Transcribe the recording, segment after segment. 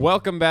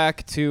Welcome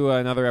back to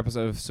another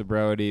episode of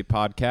Sobriety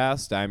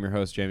Podcast. I'm your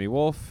host, Jamie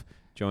Wolf,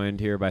 joined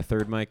here by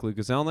third mic,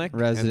 Lucas Zelnick.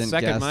 Resident and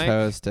second guest mic,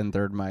 host and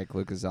third mic,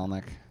 Lucas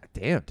Zelnick.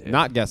 Damn, dude.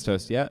 not guest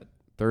host yet.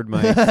 Third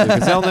mic, Lucas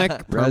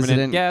Zelnick, permanent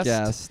Resident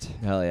guest.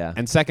 Hell yeah.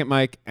 And second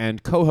mic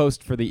and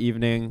co-host for the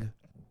evening,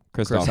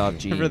 Christophe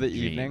Gene. For the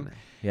evening.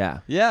 Yeah.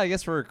 Yeah, I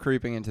guess we're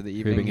creeping into the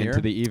evening Creeping here.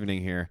 into the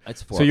evening here.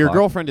 It's So your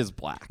girlfriend is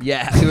black.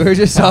 Yeah, we were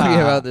just talking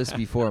about this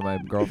before. My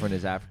girlfriend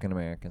is African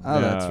American.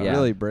 Oh, that's Yeah.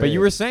 really brave. But you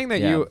were saying that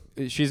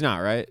Yeah. she's not,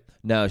 right?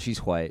 No, she's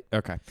white.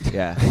 Okay.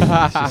 Yeah.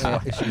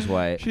 she's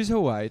white. She's a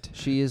white.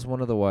 She is one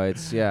of the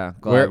whites. Yeah.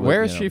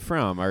 Where is she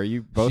from? Are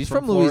you both She's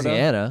from Florida?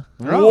 Louisiana.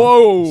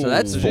 Whoa. So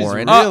that's She's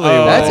foreign. really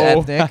That's Uh-oh.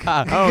 ethnic.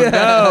 Oh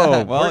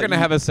no! Well, We're gonna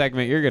have a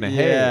segment you're gonna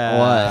hate.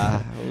 Yeah.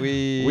 What?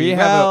 We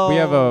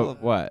have a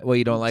what? Well,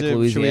 you don't like Should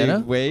Louisiana?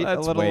 we wait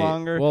Let's a little wait.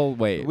 longer? We'll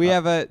wait. We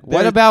have a.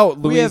 What there- about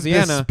we have the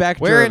Louisiana?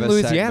 specter Where of in a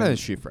Louisiana segment. is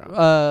she from?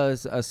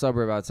 A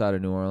suburb outside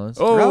of New Orleans.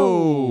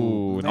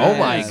 Oh, Oh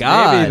nice. my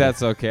God. Maybe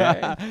that's okay.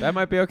 That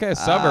might be okay.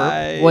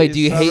 Suburb. Wait,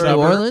 do you hate New suburb.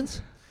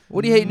 Orleans?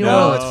 What do you hate New No,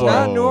 Orleans it's for?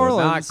 not New Not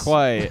Orleans.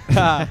 quite.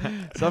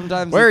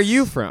 Sometimes. Where are it's-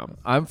 you from?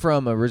 I'm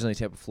from originally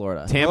Tampa,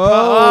 Florida. Tampa. Whoa.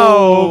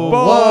 Oh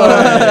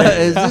What? boy.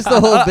 Is this the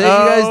whole thing you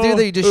guys do?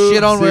 That you just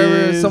shit on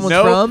wherever Oopsies. someone's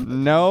Nope.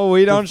 from? No,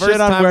 we don't first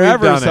shit on time we've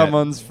wherever done it.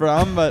 someone's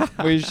from, but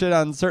we shit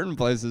on certain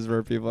places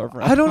where people are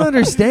from. I don't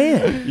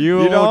understand. You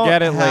will don't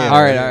get it have-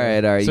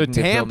 later. All right. So You can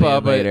fill me Tampa,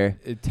 in but later.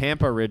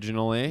 Tampa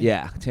originally.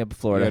 Yeah, Tampa, You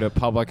Florida. go to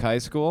public high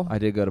school. I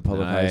did go to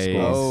public high Nice.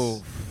 school.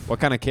 Oh. What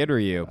kind of kid were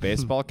you?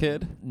 Baseball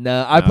kid?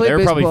 No, I No, played they were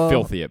baseball. probably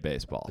filthy at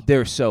baseball. They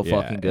were so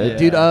Yeah, fucking good, yeah.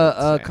 dude.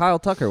 Insane. Kyle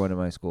Tucker went to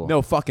my school.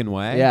 No fucking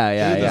way.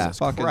 Yeah. Jesus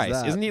fuck is Christ.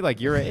 that? Isn't he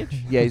like your age?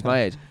 Yeah, he's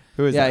my age.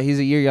 Who is Yeah, that? he's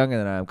a year younger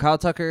than I am. Kyle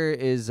Tucker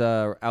is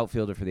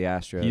outfielder for the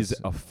Astros. He's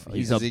a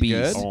He's Is a he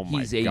beast. good? Oh my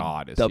he's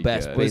God, is the he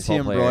best good? Was he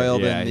baseball player.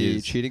 embroiled Yeah, in the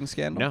he's- cheating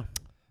scandal? No.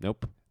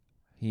 Nope.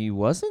 He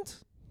wasn't.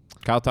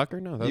 Kyle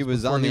Tucker? No. That He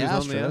was before on the he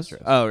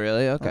Astros. Oh,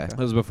 really? Okay. That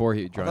was before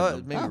he I joined thought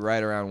them. maybe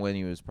right around when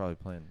he was probably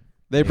playing.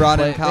 They brought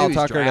in Maybe Kyle he's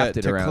Tucker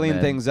drafted to around clean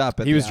then. things up.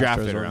 At He the was Astros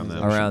drafted around then.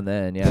 organization. Around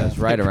then, yeah, it was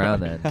right around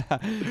then. Kyle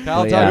But It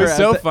Tucker, yeah. was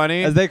so as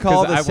funny. as they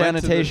call 'cause the I went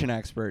to sanitation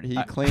expert.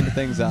 He cleaned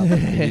things up.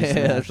 Yeah,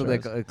 that's what they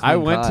call it, I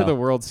Clean went to Kyle. the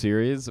World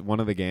Series, one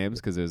of the games,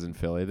 because it was in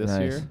Philly this Nice.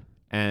 year,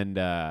 and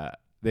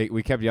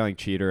we kept yelling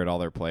cheater at all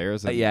their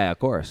players. And Yeah, of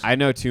course. I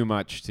know too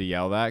much to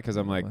yell that because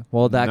I'm like,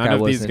 Well, that none guy of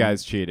these wasn't-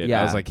 guys cheated.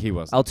 yeah. I was like, he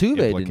wasn't. Altuve didn't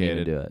even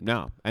implicated. do it.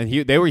 No, and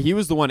he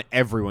was the one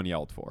everyone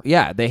yelled for.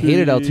 Yeah, they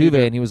hated Cheater.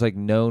 Altuve, and he was like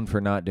known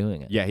for not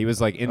doing it. Yeah, he was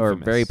like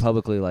infamous. or very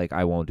publicly like,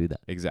 I won't do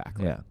that.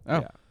 Exactly. Yeah. Oh.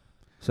 Yeah.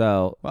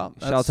 So Well,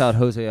 shouts that's- out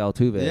Jose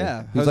Altuve.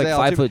 Yeah, who's Jose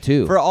like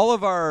 5'2". For all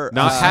of our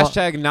Not Uh,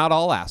 hashtag not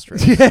all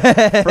Astros.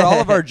 for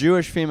all of our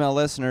Jewish female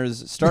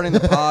listeners, starting the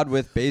pod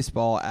with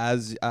baseball,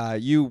 as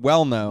you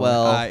well know,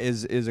 Well-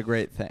 is a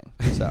great thing.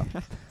 So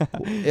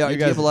Yeah, do you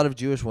guys- have a lot of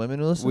Jewish women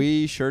who listen?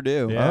 we sure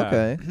do. Yeah.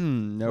 Okay.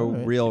 No All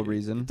right. real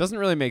reason. Doesn't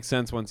really make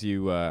sense once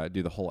you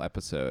do the whole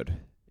episode.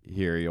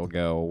 Here you'll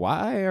go,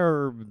 why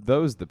are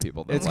those the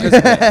people that It's like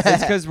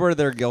because this? we're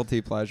their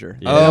guilty pleasure.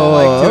 Yeah. They don't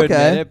like to Oh, admit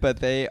okay. it, but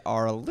they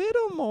are a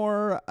little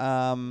more.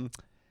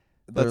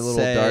 They're a let's little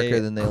say darker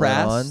than they let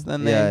crass on.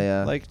 than Yeah, they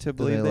yeah. like to Than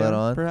believe they they let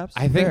are, on. perhaps.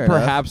 I think Fair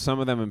enough. perhaps some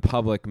of them in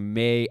public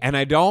may, and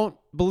I don't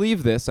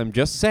believe this, I'm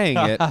just saying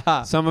it,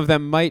 some of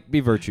them might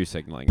be virtue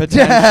signaling.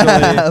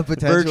 Potentially,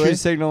 Potentially. virtue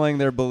signaling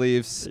their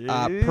beliefs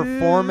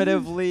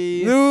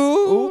performatively.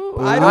 Ooh,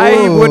 I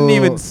don't- wouldn't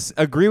even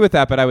agree with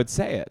that, but I would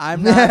say it.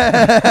 I'm not.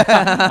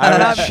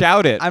 I would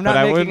shout it. I'm but not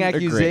I making wouldn't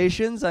agree.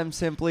 accusations. I'm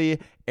simply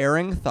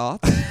airing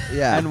thoughts.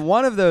 Yeah. And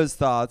one of those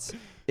thoughts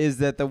is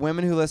that the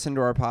women who listen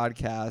to our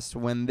podcast,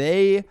 when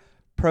they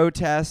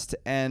protest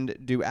and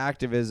do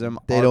activism,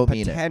 They are don't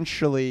mean it.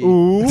 potentially.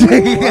 Ooh.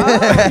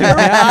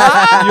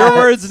 Your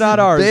words, not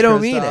ours. They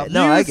don't mean Christophe. it.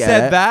 No, you I get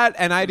said it. that,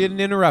 and I didn't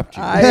interrupt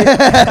you.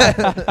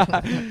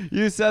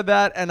 You said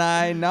that, and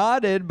I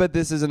nodded, but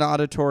this is an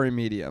auditory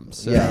medium,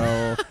 so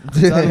Yeah.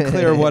 it's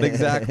unclear what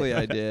exactly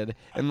I did,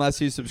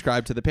 unless you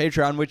subscribe to the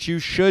Patreon, which you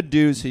should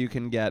do so you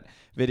can get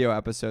video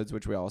episodes,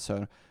 which we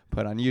also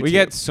put on YouTube. We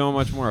get so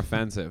much more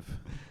offensive.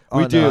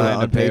 We On, do.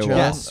 on And a paywall. Patreon.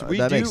 Yes, we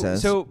that do. makes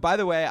sense. So, by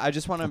the way, I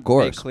just want to Of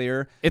course. make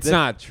clear It's that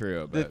not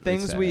true. the But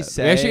things say we it.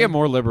 say- We actually get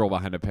more liberal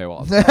behind a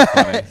paywall. It's kinda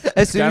funny.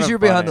 as soon as kinda you're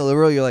behind the funny.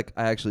 liberal, you're like,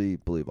 I actually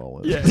believe all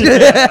women.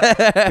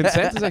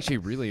 Consent is actually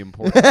really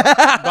important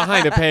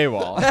behind a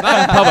paywall.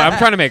 Not in public. I'm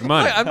trying to make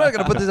money. I'm not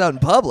gonna put this out in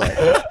publip.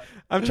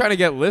 I'm trying to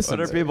get What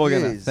listeners. are people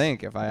going to Jeez.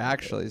 think if I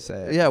actually say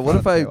it? Yeah, what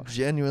on if I paywall?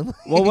 genuinely?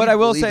 Well, what I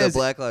will believe say that is-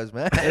 Black Lives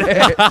Matter.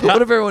 What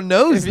if everyone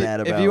knows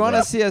that about if you want to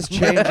me? see us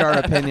change our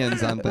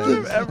opinions on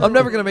things, I'm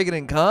never gonna make it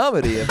in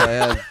comedy if I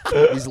have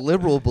these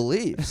liberal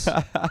beliefs.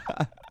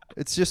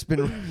 It's just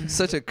been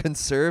such a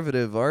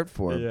conservative art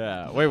form.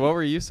 Yeah. Wait, what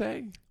were you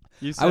saying?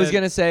 You I was said-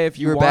 going to say if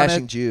You were wanna-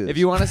 bashing Jews. If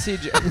you want to see,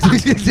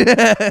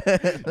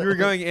 You were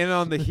going in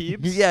on the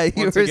heaps. Yeah, you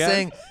once were again?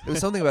 saying it was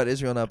something about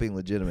Israel not being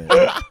legitimate.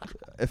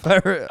 if I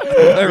We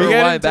get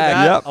rewind into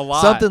back, that a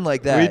lot. something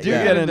like that. we do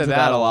yeah. get into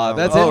that a lot.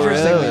 That's Oh,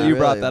 interesting really? that you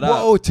brought Really? that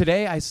up. Whoa!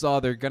 Today I saw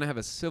they're gonna have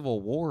a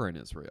civil war in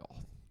Israel.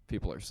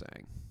 People are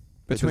saying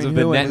Between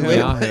the who and who?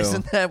 Netanyahu,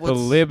 Isn't that the what's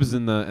libs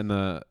and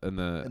the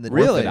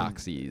Really?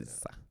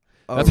 orthodoxies.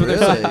 Oh, That's what they're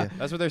really? saying.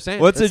 That's what they're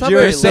saying. What's That's a not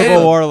Jewish very civil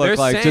literal. war look They're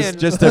like? saying-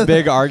 Just a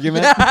big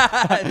argument.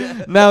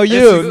 Now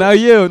you.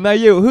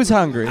 Who's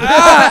hungry?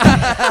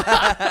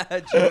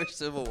 Jewish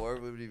Civil War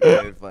would be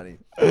very funny.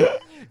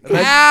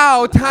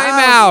 Ow! Time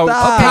Ow, out!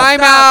 stop.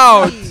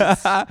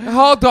 Time out!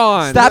 Hold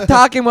on. Stop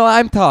talking while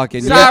I'm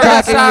talking.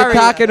 Sorry, You're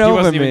talking He over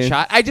wasn't even me.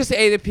 shot. I just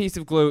ate a piece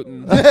of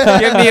gluten.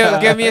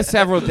 give me a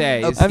several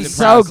days. I'm to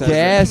so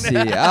process it.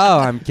 gassy. Oh,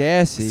 I'm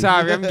gassy.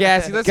 Sorry, I'm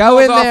gassy. Let's Go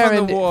hold in off there on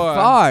and the war.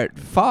 fart.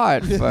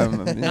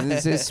 From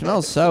it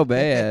smells so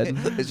bad.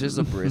 It's just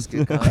a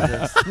brisket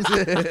contest.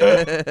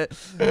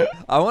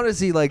 I want to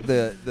see like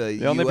the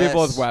The only US.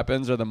 people with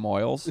weapons are the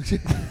Moyles.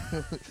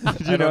 I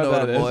don't know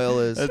what a boil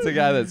is. That's a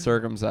guy that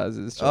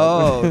circumcises children.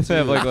 Oh, They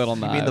have like little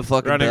You knives. mean the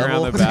fucking Running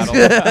devil? around the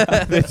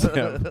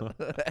battle.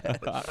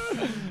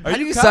 How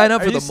do you sign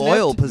up Are for you the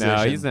Moyle snipped? position?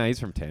 No, he's not. He's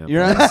from Tampa.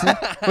 You're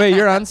Wait,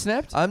 you're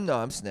unsnipped?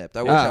 I'm snipped.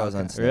 I wish I was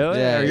okay. unsnipped. Really?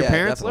 Yeah, Are your yeah,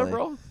 parents definitely.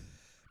 liberal?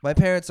 My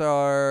parents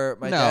are.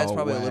 My No dad's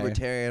probably way. a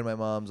libertarian. My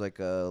mom's like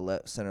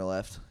a center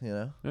left. You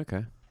know,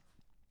 Okay.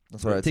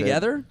 that's what I'd say.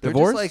 Together? They're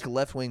Divorced? just like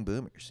left wing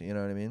boomers. You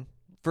know what I mean?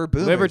 For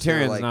boomers,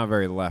 Libertarian's they're like, not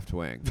very left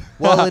wing.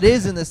 Well, it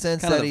is in the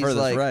sense Kind of that the he's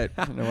furthest like.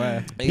 right in a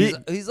way.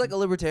 He's like a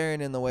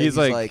libertarian in the way He's he's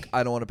like- like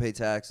I don't want to pay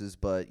taxes,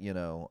 but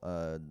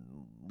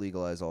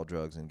legalize all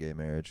drugs and gay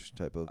marriage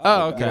type of.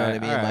 Oh, okay. You know what I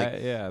mean? All Like,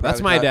 right, yeah. That's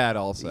my private- dad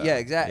also. yeah,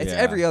 exactly. It's Yeah.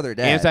 every other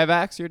dad.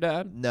 Anti-vax, your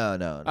dad?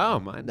 No. Oh,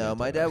 mine. No,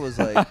 my dad was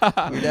like,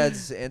 your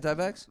dad's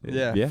anti-vax?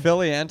 Yeah.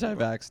 Philly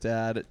anti-vax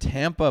dad.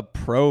 Tampa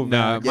pro.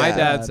 No, my Yeah.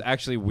 dad's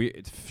actually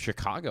weird.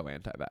 Chicago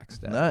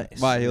anti-vax dad.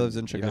 Nice. Why he lives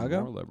in Even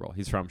Chicago? more liberal.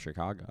 He's from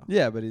Chicago.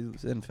 Yeah, but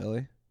he's in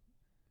Philly.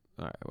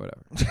 All right,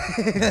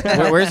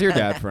 whatever. Where's your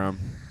dad from?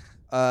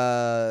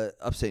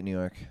 Upstate New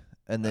York.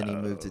 And then he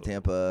moved to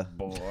Tampa.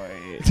 Boy.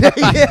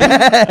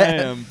 I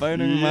am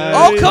biting my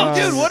Oh, come, tongue.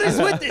 dude, what is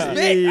with this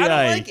bit? I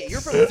don't like it. You're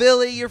from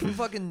Philly. You're from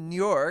fucking New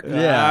York.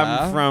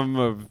 Yeah. I'm from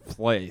a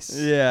place.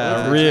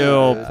 Yeah. A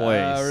real Dude.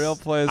 place. A real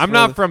place. I'm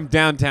where- not from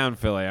downtown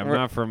Philly. I'm Where-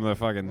 not from the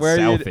fucking where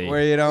Southie. you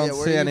where you don't Yeah,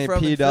 where see you any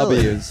from in Philly?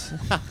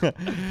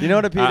 PWs. You know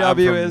what a I'm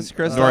PW from is,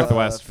 Chris?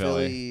 Northwest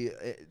Philly.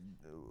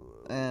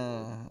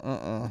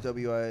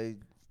 WI.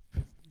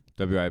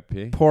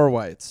 WIP. Poor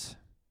whites.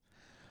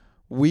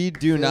 We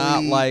do not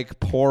Philly- like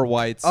poor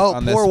whites Oh,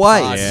 on this poor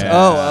whites. podcast. Yeah.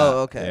 Oh,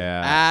 okay.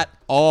 Yeah. At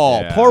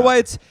all. Yeah. Poor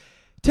whites.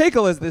 Take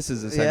a listen. This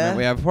is a segment Yeah?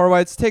 we have. Poor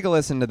whites. Take a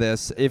listen to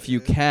this if you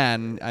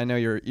can. I know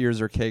your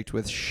ears are caked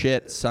with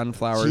shit,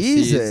 sunflower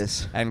seeds,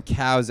 Jesus. and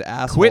cow's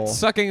asshole. Quit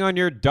sucking on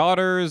your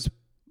daughter's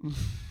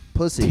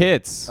Pussy.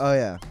 tits. Oh,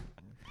 yeah.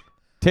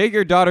 Take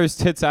your daughter's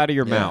tits out of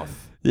your Yeah.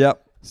 mouth.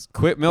 Yep.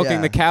 Quit milking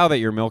Yeah. the cow that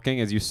you're milking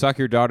as you suck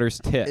your daughter's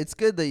tit. It's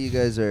good that you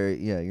guys are,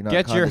 you're not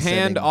Get your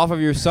hand condescending. off of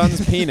your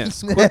son's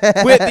penis. Quit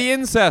the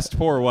incest,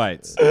 poor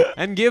whites.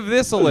 And give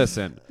this a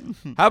listen.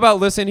 How about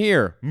listen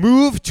here?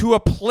 Move to a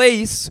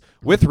place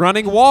with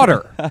running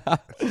water.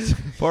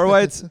 Poor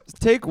whites.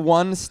 Take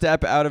one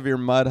step out of your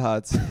mud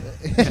huts.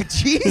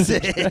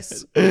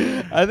 Jesus.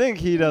 I think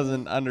he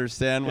doesn't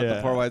understand what the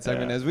Yeah, poor white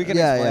segment yeah. is. We can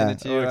Yeah, explain yeah. it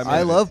to you.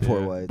 I love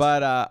poor Yeah. whites.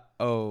 But I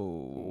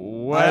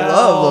well,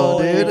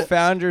 love them, dude. You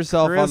found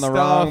yourself on the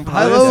wrong.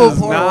 I This love is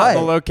a poor not white.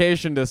 the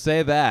location to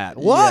say that.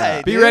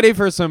 Why? Be dude? ready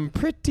for some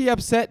pretty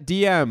upset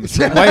DMs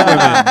from white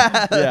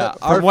women. Yeah,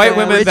 From white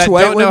women rich that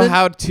white don't know women?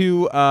 how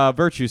to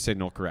virtue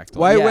signal correctly.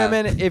 White Yeah.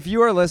 women, if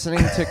you are listening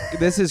to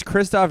this is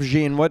Christophe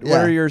Jean. What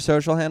Yeah. are your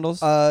social handles?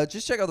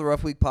 Just check out the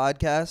Rough Week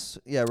podcast.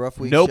 Yeah, Rough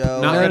Week Nope,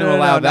 show. not No, going to no, no,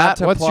 allow not that.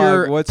 to What's plug.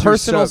 your What's your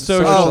personal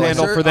social social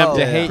handle handle for them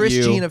to hate Chris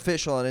you? Jean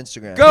Official on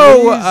Instagram.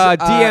 Go Please,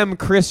 DM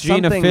Chris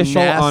Jean something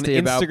Official on nasty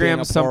about being a Instagram.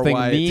 poor Something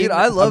white. mean Dude,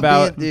 I love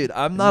about being. Dude,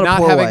 I'm not a not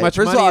poor having white. much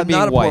First money of all, I'm and being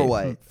not a white. poor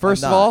white.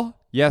 First I'm of not. all,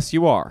 yes,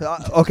 you are.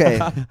 Okay.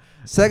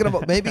 Second of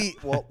all, maybe.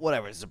 Well,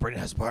 whatever. It's a pretty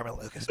nice apartment,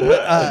 Lucas.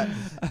 But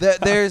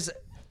there's.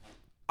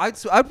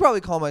 I'd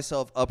probably call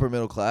myself upper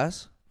middle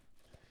class.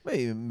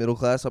 Maybe middle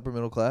class, upper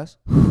middle class.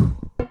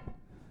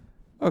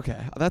 Okay,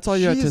 that's all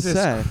you have to Jesus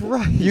say.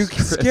 Christ, You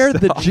scared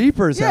the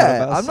jeepers out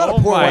Yeah, of us. I'm not Oh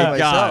a poor my white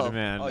God, myself.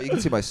 man. Oh, you can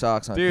see my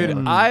socks on Dude,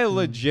 camera. I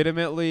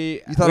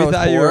legitimately. You thought we I was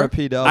thought you poor? were a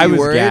PW. I was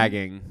worried?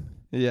 gagging.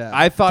 Yeah.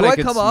 I thought Do I I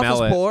could come off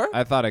smell as it. poor?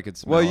 I thought I could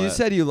smell well, it. you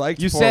said you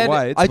liked You poor said.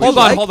 whites. I do Hold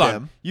on, like hold on.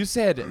 them. You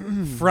said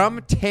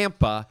from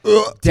Tampa,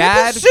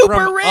 dad super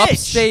from rich.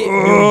 upstate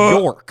New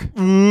York,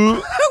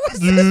 Poor.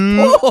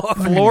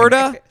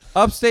 Florida,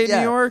 upstate Yeah,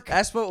 New York.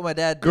 Ask what my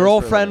dad does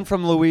Girlfriend for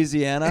from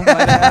Louisiana. my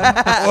dad.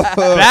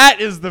 That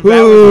was the best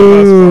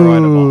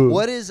part of all.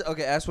 What is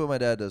okay? Ask what my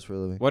dad does for a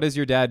living. What does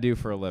your dad do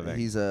for a living?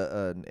 He's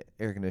an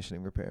air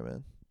conditioning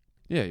repairman.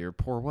 Yeah, you're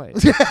poor white.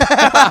 Does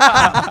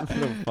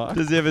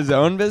he have his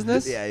own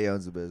business? Yeah, he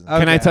owns a business.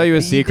 Can I Okay. tell you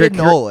a He secret?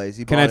 didn't always.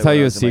 He Can bought I it tell when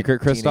you I a was in my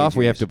secret, Christophe? teenage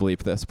We have years. to bleep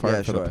this part Yeah,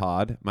 for sure. the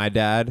pod. My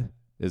dad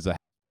is a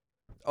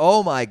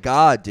Oh my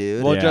God,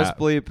 dude! We'll Yeah. just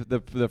bleep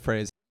the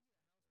phrase.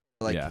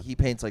 Like yeah. he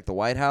paints like the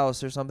White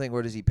House or something.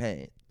 Where does he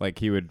paint? like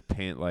he would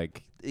paint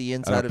like. The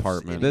inside of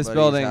apartment. anybody's This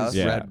building's house?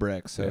 Yeah. red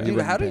brick, so Yeah. he Dude,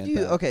 wouldn't how did paint you?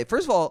 that. Okay,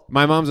 first of all,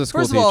 My mom's a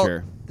school First of all,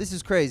 teacher. this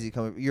is crazy.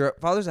 Your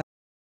father's a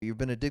You've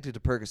been addicted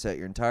to Percocet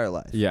your entire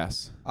life.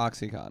 Yes.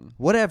 Oxycontin.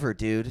 Whatever,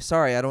 dude.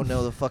 Sorry, I don't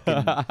know the fucking.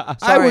 would-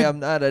 Sorry, I'm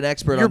not an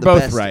expert You're on the both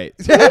best. right.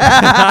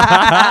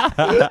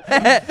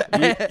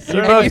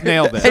 you You both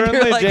nailed it. And you're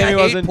Certainly like, Jamie I hate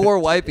wasn't- poor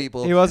white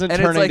people. he wasn't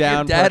and turning it's like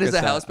down your dad is a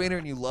Percocet. house painter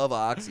and you love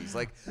oxys.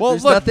 Like, Well,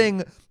 there's look-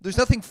 nothing. There's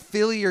nothing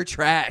Philly or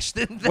trash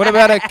than that.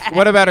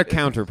 What about a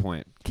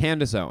counterpoint?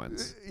 Candace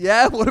Owens.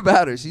 Yeah, what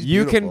about her? She's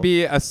You beautiful. can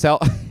be a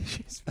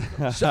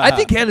I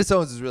think Candace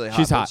Owens is really hot.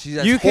 She's but hot. She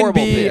has You can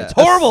horrible be opinions.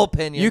 Horrible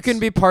opinions. You can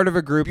be part of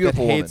a group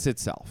Beautiful that woman. hates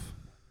itself.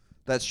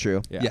 That's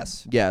true. Yeah.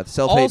 Yes. Yeah,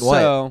 self-hate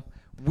white. Also,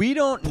 we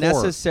don't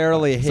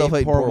necessarily hate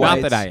Self-hate poor poor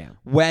whites. Not that I am.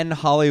 When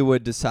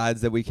Hollywood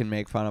decides that we can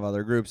make fun of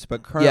other groups,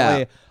 but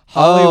currently Yeah.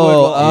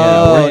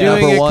 Hollywood. we're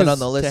doing number it one 'cause on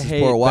the list to is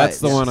hate- poor white. That's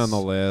the one on the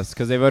list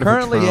because they voted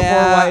Currently, for poor Trump.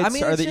 Yeah, I whites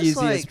mean, are it's the just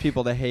easiest like-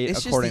 people to hate,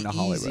 It's according just to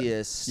the Hollywood.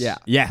 easiest. Yeah.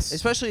 Yes.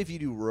 Especially if you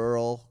do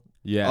rural.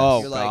 Yes. Oh,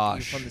 you're like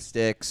gosh. you're from the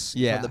sticks.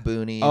 Yeah. From the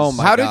boonies. Oh,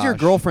 my How does your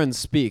gosh. girlfriend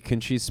speak? Can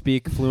she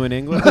speak fluent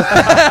English?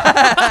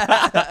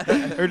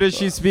 Or does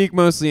she speak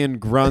mostly in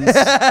grunts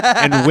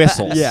and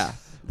whistles? Yeah.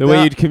 The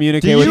way you'd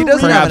communicate do with you- She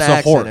doesn't have perhaps an a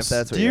accent, horse. if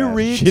that's what Do you you're asking.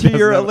 read She to doesn't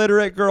your have-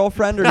 illiterate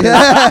girlfriend, or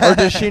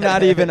does she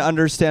not even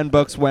understand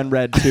books when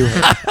read to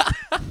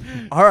her?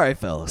 All right,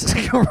 fellas,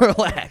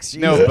 relax.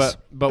 No, Jesus.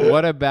 but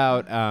what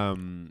about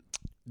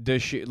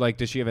does she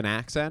have an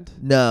accent?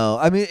 No,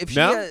 I mean if she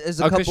No, is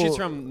a oh, couple. because she's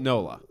from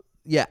NOLA.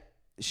 Yeah,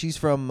 she's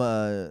from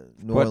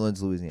New What?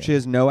 Orleans, Louisiana. She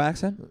has no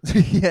accent?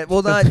 Yeah,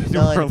 well, not New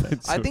none.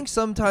 Orleans, I think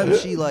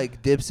sometimes she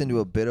like dips into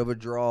a bit of a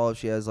drawl if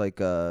she has like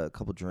a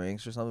couple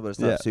drinks or something, but it's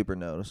not Yeah. super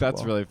noticeable.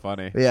 That's really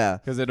funny. Yeah,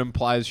 Because it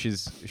implies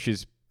she's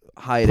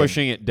hiding.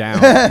 pushing it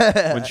down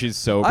when she's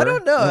sober. I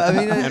don't know. I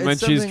mean, And when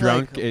it's she's something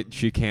drunk, like,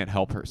 she can't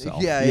help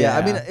herself. yeah. Yeah.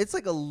 I mean, it's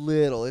like a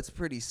little. It's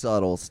pretty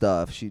subtle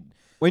stuff. She.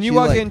 When you She,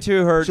 walk like-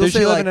 into her, she'll does she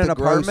say, live like, in an the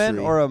apartment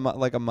grocery. or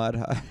like a mud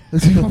hut?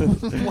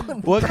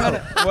 What kind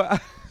of?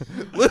 What,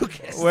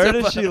 Lucas, where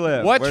does she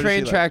live? What Where does train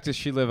she live? track does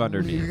she live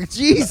underneath?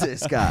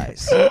 Jesus,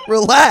 guys,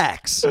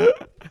 relax.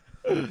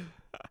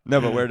 No,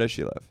 but where does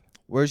she live?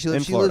 Where she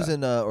lives? In She Florida. lives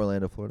in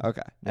Orlando, Florida.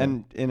 Okay, Yeah.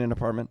 and in an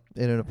apartment.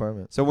 In an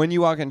apartment. So when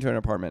you walk into an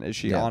apartment, is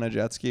she Yeah. on a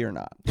jet ski or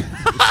not?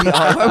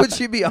 Why would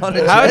she be on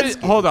a How jet did,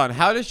 ski? hold on.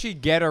 How does she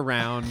get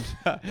around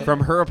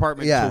from her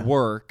apartment Yeah. to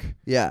work?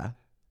 Yeah.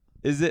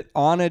 Is it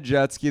on a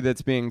jet ski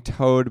that's being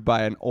towed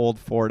by an old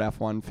Ford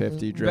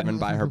F-150 driven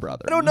by her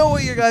brother? I don't know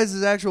what your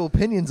guys' actual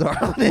opinions are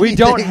on We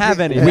don't anything. have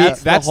any. Yeah.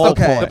 That's the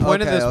okay. point. The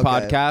point of Okay, this okay.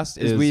 podcast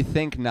Is is we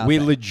think nothing. we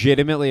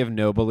legitimately have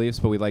no beliefs,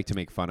 but we like to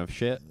make fun of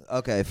shit.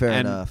 Okay, fair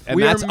and enough. and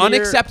We are that's mere-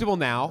 unacceptable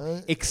now,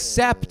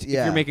 except if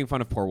yeah. you're making fun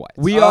of poor whites.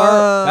 We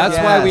are. That's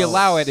why we yes.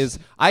 allow it. Is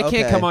I can't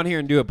Okay. come on here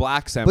and do a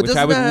black accent, But which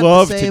I doesn't would that have the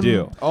love to same-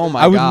 do. Oh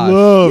my I would gosh. You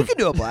love. can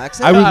do a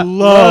black I accent. would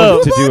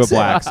love to do a black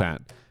black accent.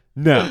 accent.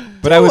 No,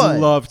 but I would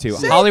one. love to.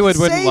 Say- Hollywood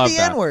say wouldn't love the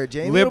that. N-word,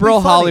 Jamie. It'll Liberal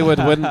be funny. Hollywood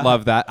wouldn't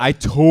love that. I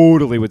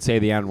totally would say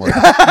the N-word.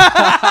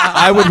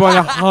 I would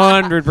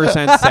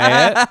 100%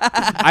 say it.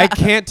 I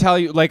can't tell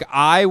you. Like,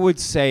 I would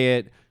say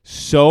it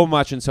so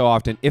much and so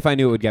often if I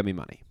knew it would get me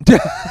money.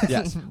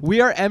 Yes.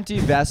 We are empty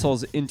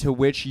vessels into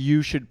which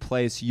you should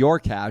place your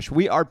cash.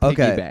 We are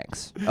piggy Okay.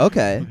 banks.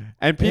 Okay.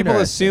 And people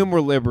Interesting. assume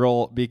we're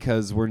liberal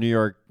because we're New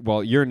York.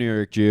 Well, you're a New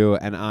York Jew,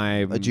 and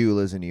I'm A Jew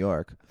lives in New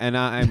York. and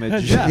I'm a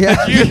Jew.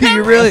 Yeah,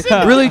 you're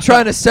really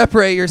trying to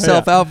separate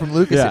yourself out from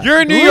Lucas. Yeah. You're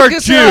a New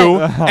Lucas York Jew,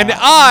 and and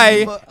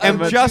I I'm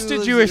am a just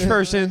Jew a Jewish in-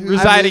 person I'm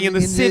residing in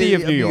the city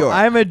of New York.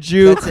 I'm a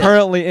Jew That's it.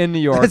 currently in New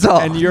York, That's all.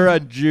 and you're a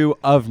Jew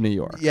of New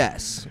York.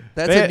 Yes.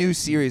 That's They- a new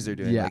series they're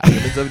doing. Yeah. Like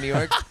Humans of New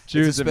York.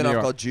 Jews it's a of New spinoff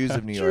York. called Jews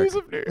of New York. Jews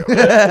of New York.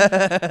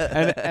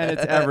 and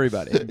it's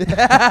everybody.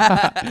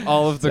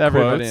 All of the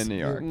Everybody quotes. in New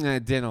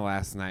York. Dinner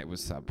last night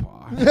was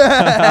subpar.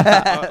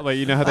 Like,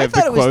 you know how they I have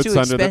thought the it was quotes too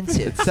under the.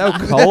 expensive. It's so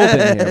cold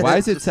in here. Why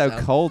is it so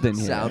Sound- cold in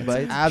here? sound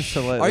bites?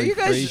 Absolutely. Are you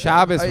guys free.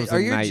 Shabbos was are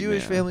a your nightmare.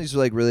 Jewish families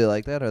like really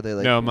like that? Are they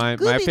like No, my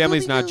 "Gooby,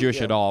 family's gooby, not gooby"? Jewish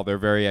Yeah. at all. They're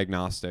very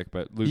agnostic,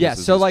 but Lucas Yeah,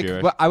 is so just like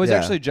Jewish. well, I was Yeah.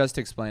 actually just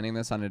explaining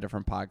this on a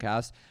different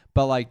podcast,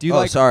 but like do you Oh,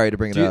 like sorry to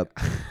bring it do you- up.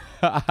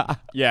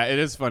 Yeah, it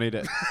is funny to.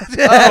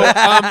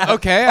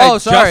 Okay. Oh, I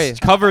sorry.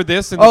 just covered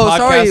this in the Oh, podcast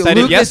sorry, I did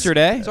Lucas.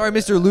 yesterday. Sorry,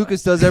 Mr.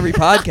 Lucas does every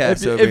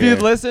podcast over if here.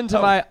 you'd listened to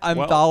my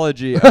well.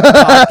 anthology of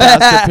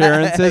podcast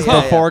appearances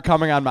Yeah, before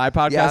coming on my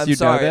podcast, Yeah, I'm you'd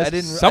sorry. know I this.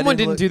 didn't. Someone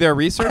didn't look- do their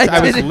research. I I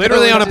was didn't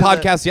literally really on a do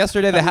that. podcast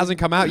yesterday that hasn't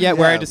come out yet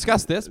where I Yeah.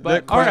 discussed this,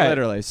 but Quite all right.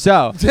 literally.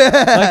 So,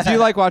 like, do you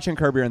like watching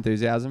Curb Your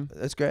Enthusiasm?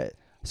 That's great.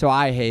 So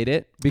I hate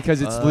it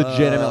because it's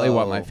legitimately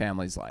what my Oh.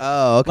 family's like.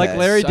 Oh, okay. Like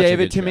Larry Such a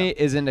David good to me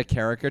isn't a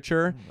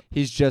caricature.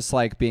 He's just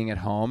like being at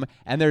home,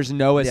 and there's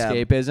no Yeah.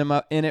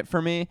 escapism in it for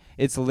me.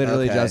 It's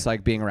literally Okay. just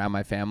like being around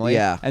my family.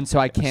 Yeah. And so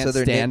I can't so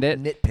they're stand it.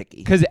 Nitpicky.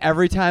 Because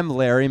every time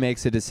Larry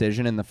makes a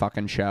decision in the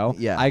fucking show,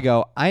 Yeah. I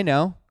go, I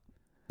know.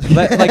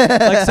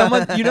 like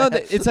someone, you know,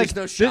 it's like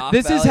no shock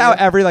this is how value.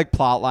 every like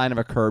plot line of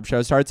a Curb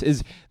show starts.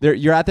 Is there?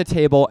 You're at the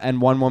table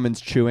and one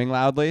woman's chewing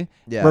loudly.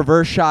 Yeah.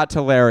 Reverse shot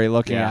to Larry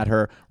looking Yeah. at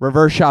her.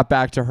 Reverse shot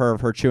back to her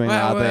of her chewing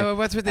loudly.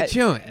 What's with the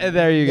chewing?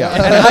 There you go.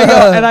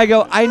 And I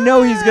go. I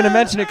know he's gonna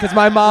mention it because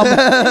my mom.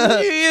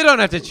 you don't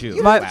have to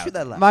chew.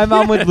 My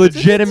mom would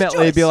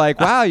legitimately be like,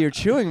 "Wow, you're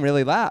chewing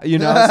really loud," you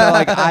know. So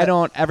like, I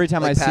don't. Every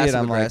time I see it,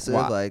 I'm like,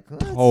 "Wow." That's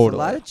a Totally.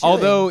 lot of chewing.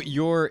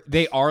 Although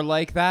they are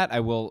like that, I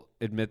will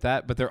admit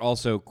that, but they're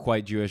also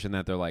quite Jewish in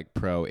that they're like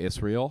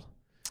pro-Israel.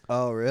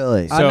 Oh,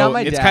 really? Not So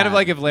my it's dad. kind of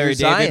like if Larry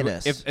You're David,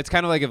 Zionists. it's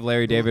kind of like if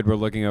Larry David were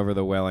looking over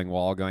the Wailing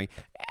Wall, going,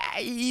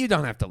 "You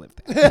don't have to live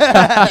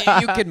there.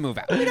 you can move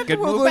out. You can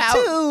move out.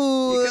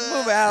 You can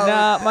move out."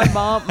 Nah,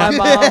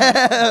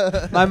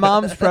 my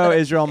mom's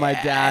pro-Israel. My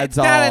dad's It's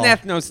not all. an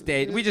ethno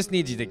state. We just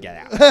need you to get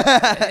out.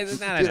 It's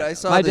not an Dude, I ethno-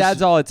 saw My this-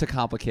 dad's all. It's a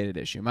complicated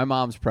issue. My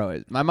mom's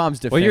pro. My mom's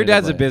Well, your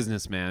dad's a definitively-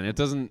 businessman. It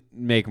doesn't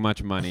make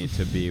much money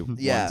to be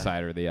Yeah. one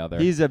side or the other.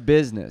 He's a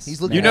business. He's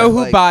man. looking You know at, who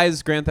like-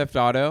 buys Grand Theft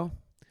Auto?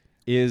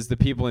 Is the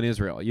people in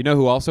Israel. You know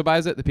who also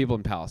buys it? The people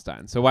in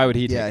Palestine. So why would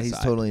he take Yeah, a he's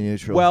side? totally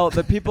neutral. Well,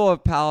 the people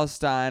of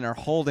Palestine are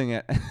holding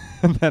it,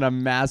 and then a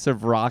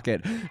massive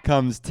rocket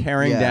comes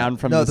tearing down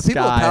from no, the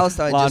people sky. of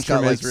Palestine launched just got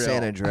from like Israel.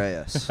 San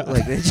Andreas.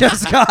 Like they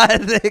just got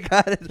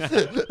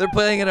it. They're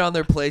playing it on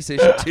their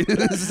PlayStation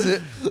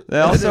 2s. They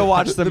also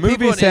watched the movie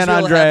people in San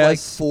Israel Andreas. Have like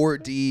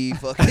 4D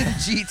fucking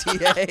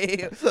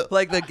GTA.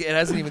 Like it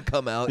hasn't even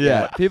come out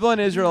Yeah, yet. people in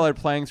Israel are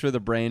playing through the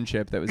brain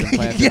chip that was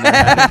implanted in Yeah,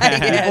 their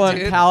head. yeah, People in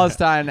dude.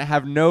 Palestine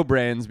have no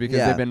brains because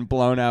Yeah. they've been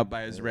blown out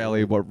by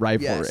Israeli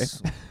riflery.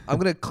 Yes. I'm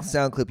gonna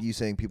sound clip you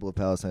saying people of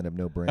Palestine have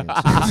no brains.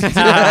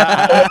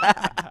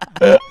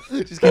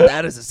 Just get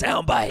that as a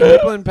soundbite.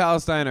 People in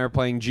Palestine are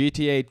playing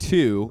GTA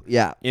 2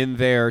 Yeah. in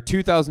their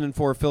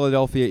 2004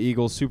 Philadelphia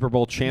Eagles Super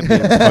Bowl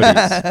champions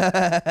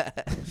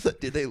hoodies.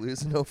 Did they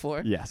lose in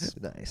 04? Yes.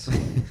 Nice.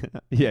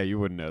 Yeah, you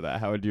wouldn't know that.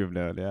 How would you have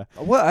known? Yeah.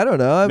 Well, I don't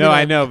know. No,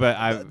 I know, but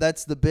I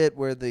That's the bit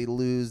where they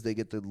lose. They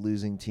get the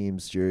losing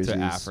team's jerseys to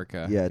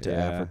Africa. Yeah, to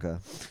Africa.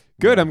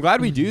 Good. I'm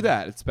glad we do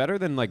that. It's better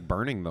than like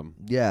burning them.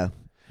 Yeah.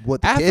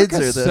 What the Africa's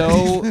kids are the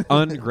so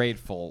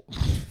ungrateful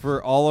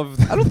for all of.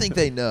 I don't think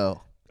they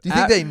know. Do you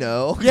think they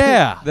know?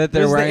 Yeah, That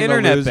they're there's wearing the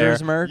internet losers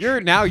there. merch?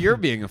 You're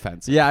being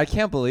offensive. Yeah, I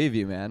can't believe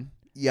you, man.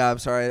 Yeah, I'm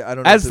sorry. I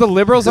don't know. As if the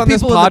liberals on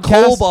this people in the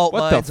podcast, cobalt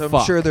what mines, the I'm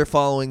fuck? sure they're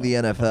following the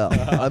NFL.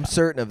 I'm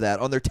certain of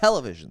that on their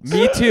televisions.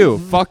 Me too.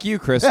 Fuck you,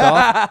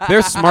 Christoph.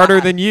 They're smarter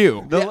than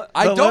you. Yeah,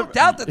 I don't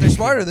doubt that they're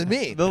smarter than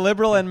me. The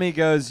liberal in me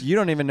goes, you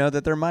don't even know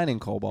that they're mining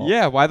cobalt.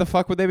 Yeah, why the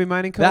fuck would they be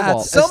mining cobalt?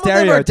 That's Some of them are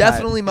stereotype.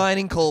 definitely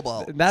mining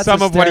cobalt. That's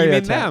Some a of what do you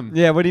mean stereotype. them?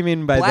 Yeah, what do you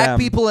mean by Black them?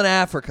 people in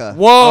Africa.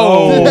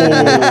 Whoa!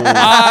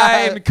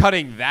 I'm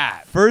cutting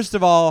that. First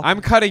of all,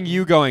 I'm cutting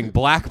you going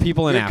black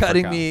people in You're Africa.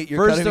 cutting me. You're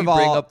First cutting of me.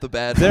 Bring all, up the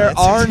bad. there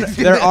points.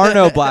 are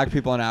no black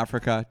people in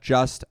Africa,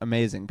 just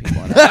amazing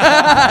people in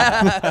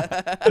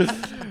Africa.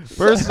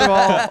 First of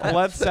all,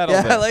 let's settle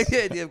Yeah, this. I like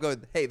the idea of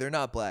going. Hey, they're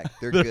not black.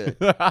 They're good.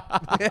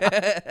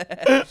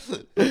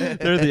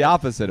 They're the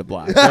opposite of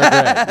black. They're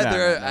great.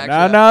 They're No,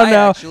 actually- no, I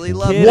no. actually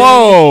love Kidding, them.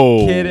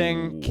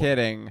 Whoa!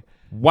 Kidding.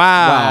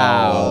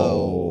 Wow.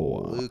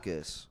 Whoa,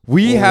 Lucas.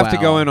 We have to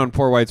Wow. go in on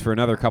Poor Whites for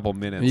another couple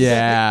minutes.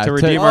 Yeah, To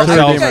redeem Oh, I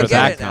ourselves think I for get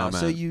that it now. comment.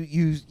 So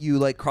you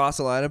like cross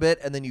the line a bit,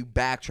 and then you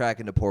backtrack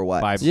into poor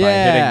whites. By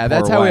Yeah, hitting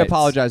that's Poor how we Whites.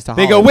 apologize to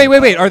They go,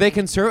 Hollywood. wait. Are they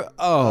conservative?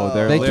 Oh,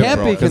 they're They liberal,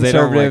 can't be 'cause they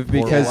don't conservative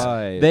like Poor because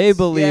Whites. they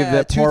believe Yeah,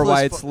 that poor toothless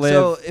whites fu- live.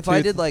 So if I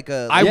tooth- did like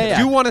a, I Yeah.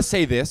 do want to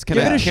say this. Can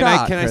Give I? it a Can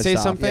shot, I say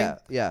Christoph. something?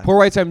 yeah. Poor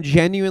Whites, I'm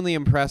genuinely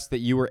impressed that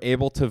you were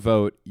able to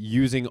vote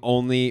using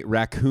only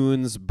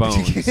raccoons'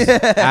 bones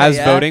as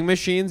Yeah. voting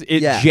machines.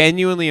 It Yeah.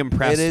 genuinely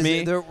impressed It is-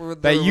 me they're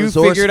that you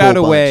resourceful figured out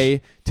a bunch.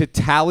 way to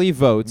tally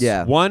votes.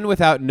 Yeah. One,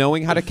 without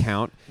knowing how to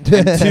count,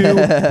 and two,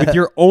 with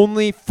your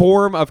only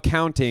form of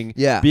counting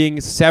Yeah. being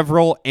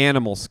several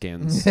animal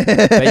skins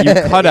that you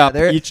cut Yeah, up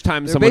they're- each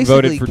time they're someone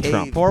voted for basically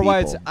Trump. cave Poor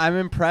whites, people. I'm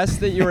impressed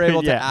that you were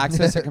able Yeah. to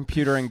access a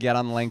computer and get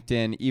on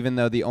LinkedIn, even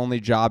though the only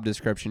job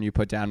description you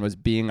put down was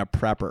being a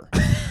prepper.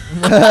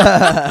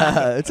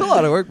 It's a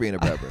lot of work being a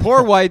prepper.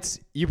 Poor Whites,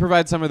 you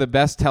provide some of the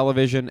best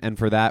television, and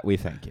for that we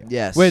thank you.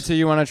 Yes. Wait, so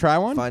you want to try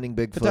one? Finding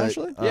Bigfoot.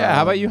 Potentially? Yeah,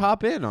 how about you Um,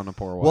 hop in on a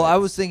Poor White? Well, I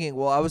was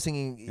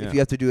thinking Yeah. if you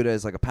have to do it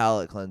as like a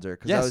palate cleanser,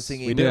 because I Yes, was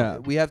thinking we do. Yeah.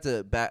 we have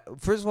to back.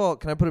 First of all,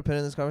 can I put a pin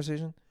in this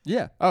conversation?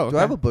 Yeah. Oh, okay. Do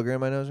I have a booger in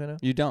my nose right now?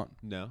 You don't.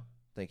 No.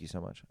 Thank you so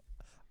much.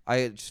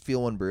 I just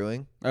feel one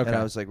brewing, Okay. and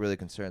I was like really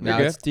concerned. Now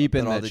You're it's deep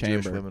in that all the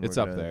Jewish chamber. women It's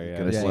were up gonna- there, yeah.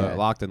 gonna It's Yeah, see yeah. it.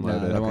 locked and No,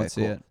 loaded. they Okay, won't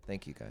see cool. it.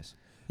 Thank you guys.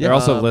 They're Yeah.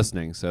 also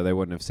listening, so they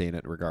wouldn't have seen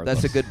it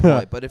regardless. That's a good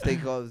point. But if they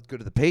go to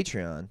the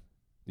Patreon,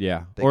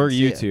 Yeah, They or can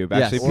see it. YouTube.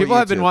 Yes. Actually, Or people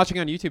have been YouTube. watching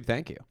on YouTube.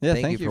 Thank you. Yeah,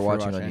 thank you for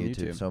watching on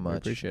YouTube so We much.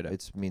 appreciate it.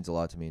 It means a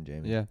lot to me and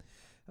Jamie. Yeah.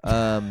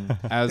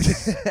 As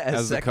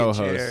the second co-host,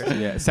 chair.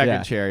 yeah, second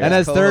Yeah. chair, And yeah.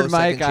 as third Co-host,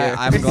 second mic, chair.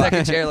 I'm glad.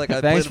 Second chair, like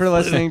I Thanks play for the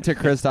flute. listening to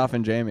Christoph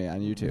and Jamie on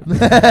YouTube.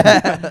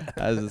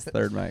 As his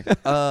third mic.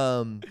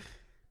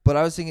 But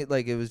I was thinking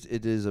like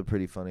it is a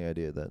pretty funny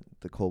idea that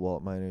the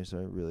cobalt miners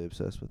are really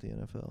obsessed with the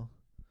NFL.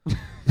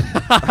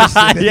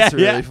 It's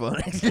really yeah.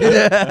 funny.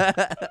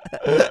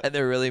 And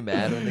they're really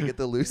mad when they get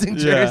the losing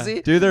Yeah.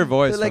 jersey. Do their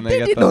voice They're like, when they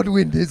they did get the. not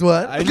win this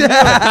one.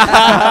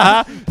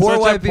 Poor Such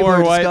white a people poor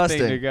are white disgusting.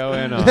 thing to go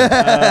in on.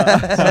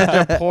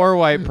 Such a poor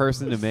white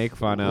person to make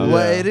fun of.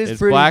 Well, it is it's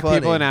pretty black funny.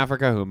 people in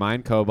Africa who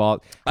mine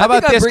cobalt. I How think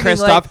about I'm this, bringing,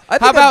 Christoph? like- I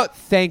think How I'm- about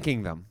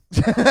thanking them?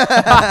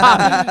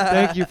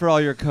 Thank you for all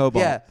your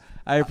cobalt. Yeah.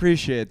 I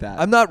appreciate that.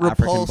 I'm not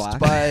African repulsed black.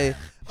 by.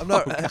 I'm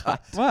not.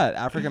 What?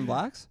 African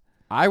blacks?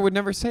 I would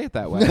never say it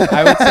that way.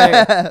 I would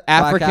say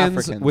Africans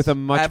Africans. with a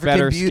much African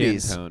better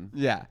beauties. skin tone.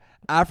 Yeah.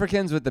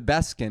 Africans with the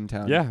best skin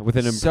tone. Yeah, with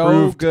an So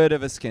improved good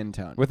of a skin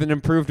tone. with an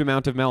improved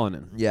amount of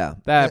melanin. Yeah.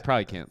 That I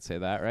probably can't say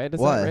that, right? Is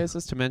Why? that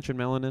racist to mention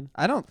melanin?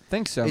 I don't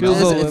think so. It Feels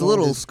does- a it's a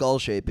little Just- skull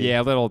shapey.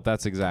 Yeah, little.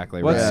 That's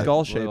exactly What's right.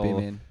 skull shapey Little-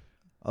 mean?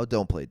 Oh,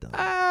 don't play dumb.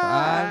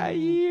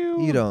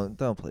 You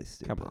Don't play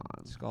stupid. Come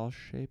on, skull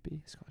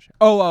shapey. Skull shapey.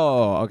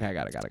 Oh, okay. I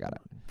got it.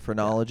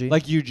 Phrenology.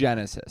 Like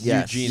eugenicist.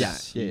 Yes.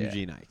 Eugenics. Yeah.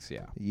 Eugenics.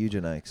 Yeah.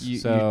 eugenics.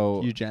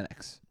 So-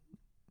 eugenics.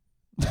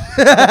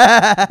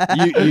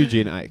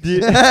 Eugene Ikes.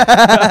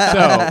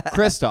 So,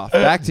 Christoph,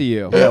 back to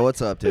you. Yeah,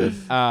 what's up, dude?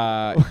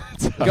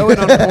 Go in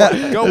on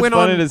go in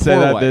on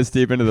poor white.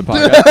 deep into the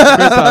podcast.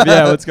 Christoph,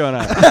 yeah, what's going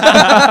on?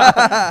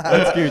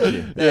 That's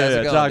Gucci. how's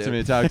it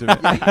going, Talk to me.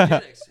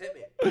 Eugenics, hit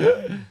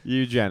me.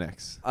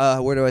 Eugenics.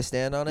 Where do I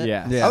stand on it?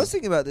 Yes. Yeah. I was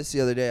thinking about this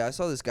the other day. I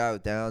saw this guy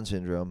with Down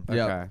syndrome.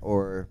 Yeah. Okay.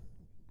 Or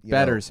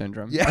Better know.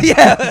 syndrome. Yeah,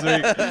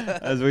 yeah.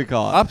 as we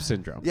call it. Up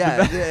syndrome.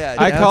 yeah.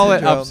 I Down call it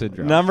syndrome. up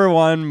syndrome. Number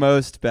one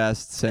most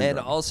best syndrome. And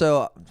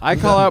also, I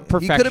call out he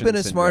perfection. could have been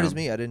as smart as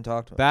syndrome. me. I didn't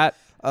talk to him. That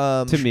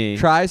to Sh- me,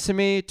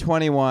 Trisomy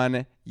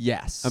 21,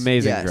 yes.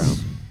 amazing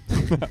Yes.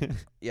 drone.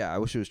 Yeah, I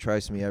wish it was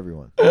trisomy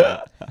everyone.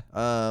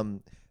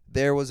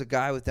 There was a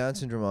guy with Down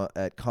syndrome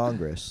at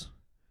Congress.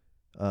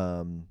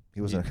 He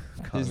wasn't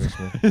a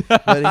congressman,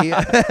 but he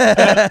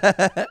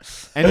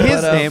And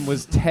his But, name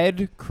was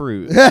Ted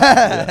Cruz.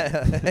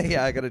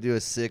 yeah, I got to do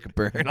a sick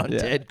burn on Yeah.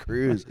 Ted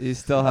Cruz He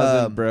still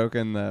hasn't Um,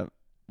 broken the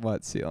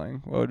what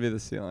ceiling? What would be the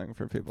ceiling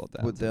for people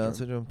with Down with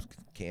syndrome? Down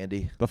syndrome.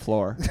 Candy. The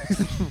floor.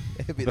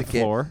 It'd be The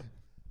can- floor.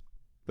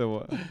 The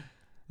what?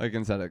 Like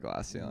inside a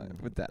glass ceiling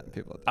with that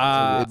people. With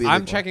it'd be the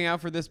I'm floor. checking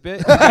out for this bit.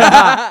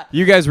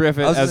 You guys riff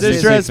it I was as gonna you say-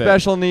 see Distress fit.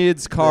 special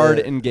needs card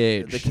The-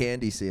 engaged. The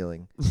candy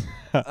ceiling.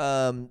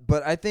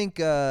 But I think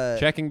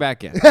Checking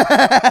back in.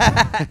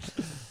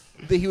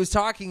 he was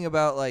talking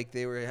about like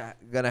they were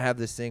gonna have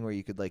this thing where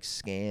you could like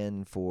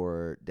scan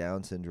for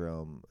Down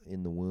syndrome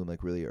in the womb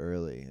like really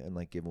early and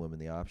like give women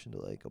the option to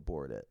like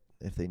abort it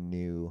if they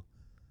knew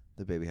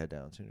the baby had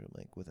Down syndrome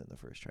like within the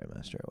first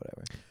trimester or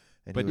whatever.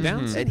 And But he was, Down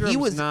and he syndrome's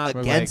was not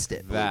against like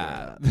it. believe it or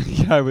that. not.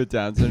 The guy with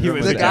Down syndrome.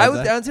 was The against guy it.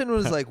 with Down syndrome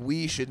was like,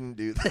 we shouldn't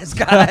do this,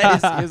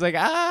 guys. He was like,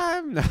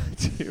 I'm not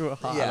too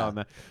hot Yeah. on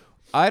that.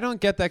 I don't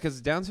get that because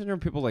Down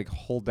syndrome people like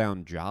hold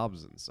down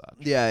jobs and such.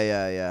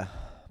 yeah.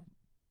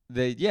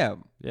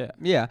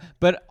 Yeah.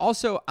 But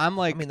also, I'm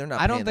like, I mean, they're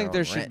not I don't paying think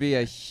their there own should rent. be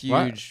a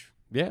huge.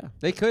 Yeah.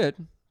 They could,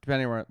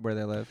 depending where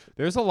they live.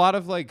 There's a lot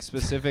of like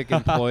specific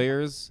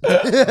employers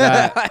that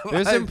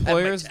there's That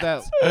employers makes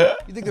that sense.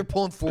 You think they're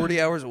pulling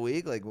 40 hours a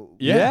week? Like,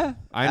 Yeah.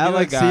 I At knew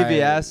like a guy,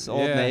 CVS,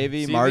 Old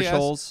Navy,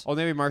 Marshalls. Old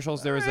Navy,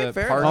 Marshalls. There was Alright, a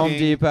fair parking, enough. Home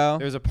Depot.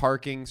 There's a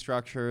parking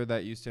structure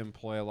that used to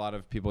employ a lot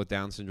of people with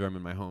Down syndrome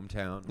in my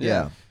hometown.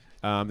 yeah.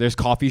 There's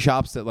coffee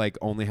shops that like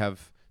only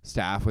have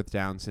staff with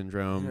Down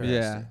syndrome.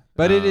 Yeah,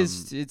 but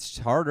it's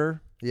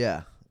harder.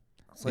 Yeah.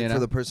 It's like You for know?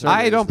 the person.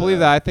 I don't believe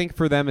that. I think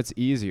for them it's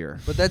easier.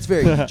 But that's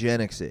very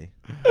eugenicsy.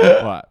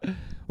 What?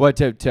 What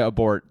to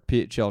abort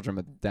children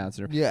with Down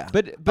syndrome? Yeah.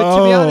 But to be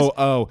honest,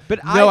 but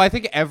but no, I- I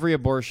think every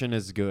abortion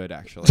is good.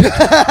 Actually,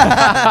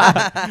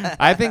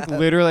 I think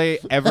literally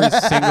every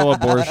single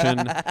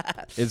abortion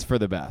is for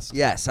the best.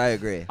 Yes, I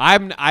agree.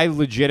 I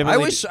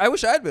legitimately. I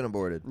wish I'd been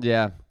aborted.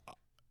 yeah.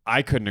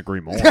 I couldn't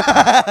agree more. If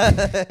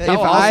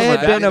I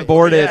had been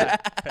aborted,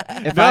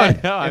 if No, I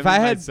no, I if mean I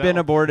had myself. been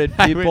aborted,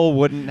 I would- people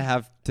wouldn't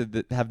have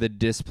to have the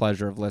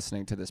displeasure of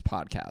listening to this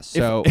podcast.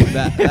 So If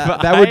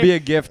that would be a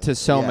gift to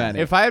so Yeah. many.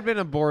 If I had been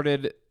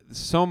aborted,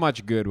 so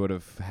much good would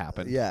have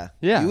happened. Yeah.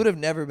 Yeah. You would have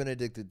never been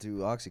addicted to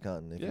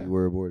OxyContin if Yeah. you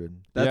were aborted.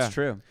 That's Yeah.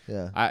 true.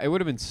 Yeah. It would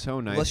have been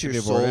so nice Unless to your be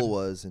aborted. soul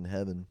was in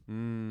heaven.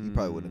 You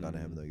probably wouldn't have gone to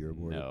heaven though you were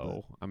aborted.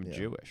 No, I'm yeah.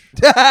 Jewish.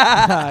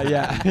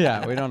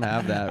 yeah, we don't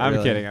have that. I'm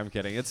really.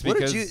 kidding. It's What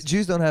because do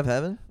Jews don't have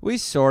heaven? We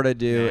sort of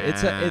do.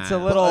 It's a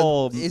Nah.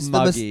 little It's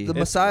muggy. the It's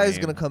Messiah is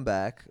lame. going to come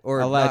back, or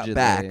Allegedly. not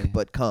back,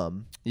 but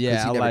come. 'cause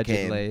yeah, he never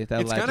came. allegedly.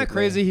 it's kind of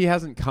crazy he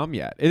hasn't come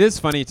yet. It is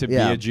funny to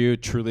Yeah. be a Jew,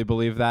 truly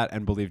believe that,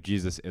 and believe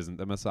Jesus isn't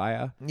the Messiah.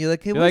 You're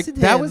like, it You're like, wasn't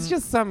that him. was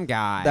just some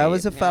guy. That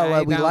was a fella.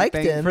 I We don't liked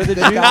think- him. For the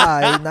Good Jews,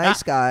 guy,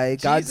 nice guy.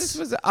 Jesus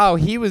God's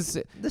was. He was.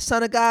 the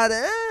son of God.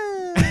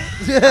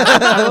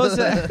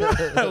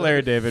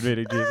 Larry David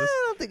meeting Jesus.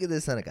 I don't think of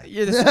the son of God.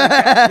 You're the son of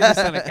God. You're the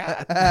son of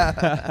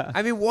God.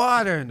 I mean,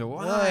 water and the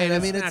wine. I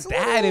mean, it's it's not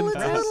that a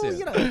little, impressive.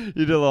 you know.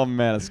 You did a little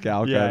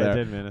Maniscalco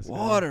there. Menace.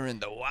 Water in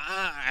the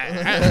wine.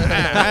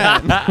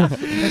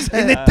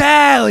 An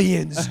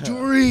Italian's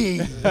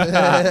dream.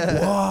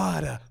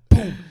 Water.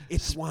 Boom.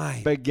 It's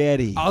wine.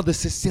 Spaghetti. All the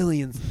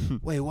Sicilians.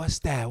 Wait, what's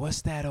that?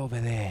 What's that over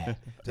there?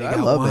 They I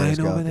got love wine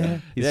Maniscalco. over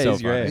there. He's so so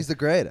funny. great. He's the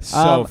greatest.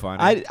 So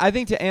funny. I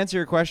think to answer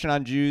your question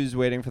on Jews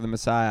waiting for the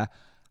Messiah,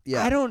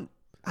 Yeah. I don't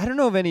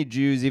know of any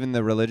Jews, even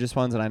the religious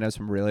ones, and I know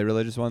some really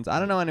religious ones. I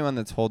don't know anyone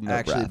that's holding their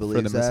Actually breath for the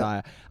believes that.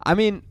 Messiah. I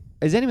mean,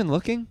 is anyone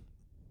looking?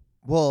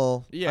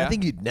 Well, Yeah. I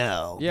think you'd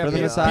know. Yeah, You for the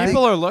know, Messiah. I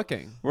People think are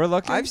looking. We're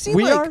looking. I've seen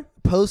we like are.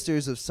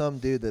 posters of some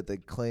dude that they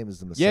claim is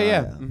the Messiah.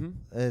 Yeah, yeah. Mhm.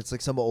 And it's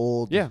like some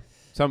old, Yeah.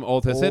 Some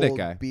old Hasidic old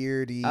guy.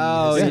 beardy,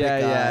 Oh, Hasidic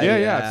yeah, guy.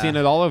 Yeah. I've seen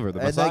it all over the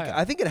And Messiah. like,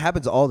 I think it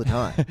happens all the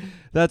time.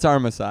 That's our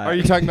Messiah. Are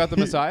you talking about the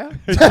Messiah?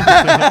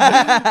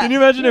 Can you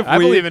imagine if I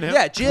we believe in him.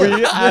 Yeah, Jim.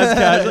 we as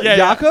casual? Yeah,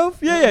 yeah. Yaakov?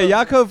 Yeah.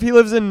 Yaakov. He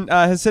lives in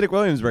Hasidic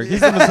Williamsburg. He's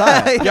the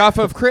Messiah.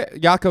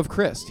 Yaakov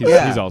Christ.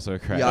 He's also a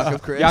Christ.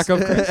 Yaakov Christ.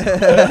 Yaakov Christ.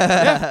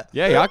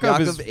 yeah, Yaakov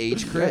is. Yaakov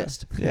H.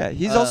 Christ. Yeah,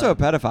 he's also a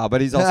pedophile, but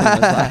he's also the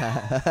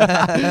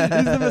Messiah.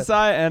 He's the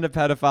Messiah and a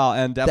pedophile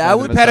and definitely That the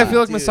would Messiah.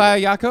 Pedophilic Dude.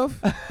 Messiah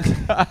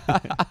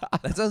Yaakov?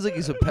 That sounds like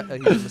he's a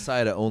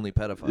Messiah to only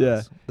pedophiles.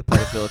 Yeah. The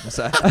pedophilic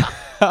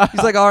Messiah.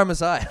 He's like our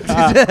Messiah.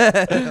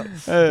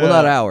 Well,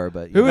 not our,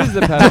 but Who is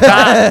the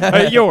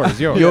pedophile? Yours.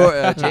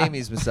 your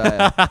Jamie's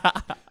Messiah.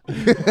 Who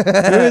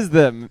is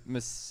the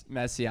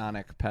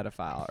messianic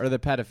pedophile or the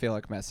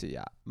pedophilic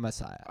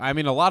Messiah? I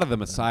mean, a lot of the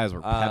Messiahs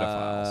were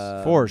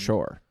pedophiles. For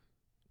sure.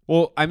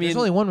 Well, I mean, There's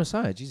only one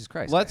Messiah, Jesus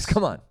Christ. let's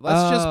come on.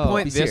 Let's just Oh.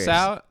 point Be this serious.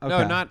 out. Okay. No,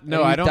 And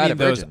I you don't died mean a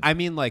those. virgin. I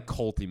mean like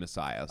culty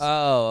messiahs.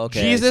 Oh, okay.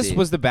 I Jesus see.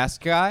 was the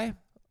best guy.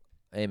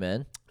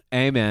 Amen.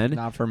 Amen.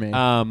 Not for me.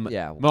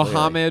 Yeah,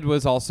 Muhammad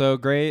was also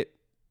great.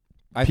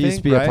 I Peace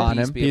think, be right? upon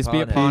him. Peace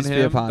be upon Peace be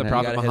him. upon The him.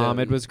 Prophet You gotta hit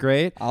Muhammad him. was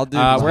great. I'll do.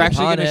 We're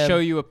actually upon going to him. show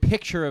you a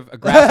picture of a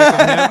graphic of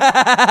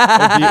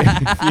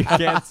him. If you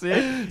can't see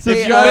it. So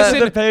if you Hey,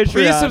 listen, Patreon.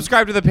 please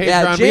subscribe to the Patreon.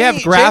 Yeah, we have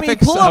Jamie,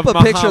 graphics pull up of a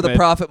picture of the Muhammad.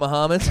 Prophet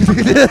Muhammad.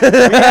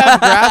 We have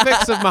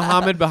graphics of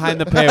Muhammad behind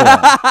the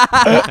paywall.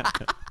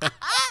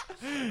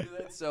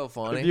 That's so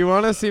funny. If you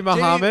want to see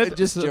Muhammad, Jamie,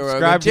 just Joe Rogan.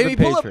 subscribe to Jamie,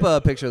 the pull up Patreon.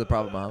 a picture of the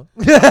Prophet Muhammad.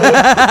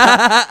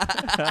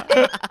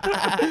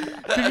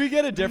 Can we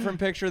get a different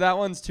picture? That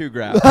one's too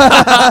graphic.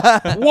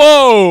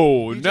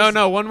 Whoa!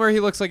 No, one where he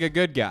looks like a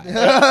good guy.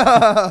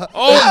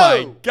 Oh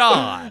my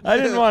God! I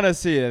didn't want to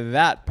see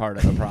that part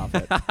of the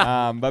prophet.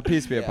 But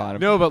peace be upon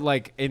him. No, but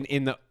like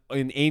in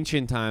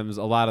ancient times,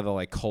 a lot of the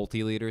like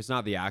culty leaders,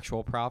 not the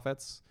actual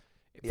prophets,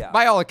 Yeah.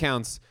 by all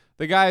accounts,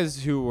 the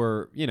guys who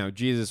were,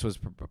 Jesus was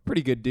a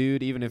pretty good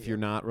dude, even if you're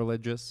not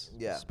religious.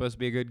 Yeah. Supposed to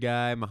be a good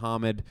guy.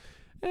 Muhammad,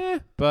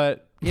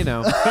 but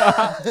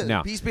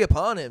no. Peace be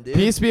upon him, dude.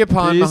 Peace be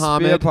upon Peace be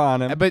Muhammad.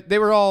 upon him. But they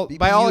were all,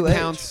 by all BPUH.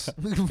 accounts,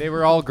 they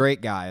were all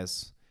great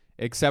guys,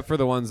 except for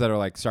the ones that are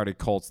like started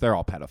cults. They're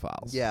all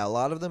pedophiles. Yeah, a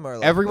lot of them are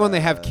like Everyone,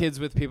 they have kids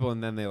with people,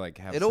 and then they like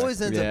have. It sex always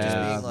with ends up just kids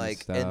being and like,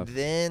 stuff. and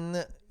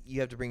then you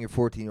have to bring your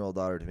 14-year-old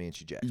daughter to me and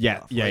she jacks Yeah,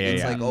 off. yeah, Like, yeah,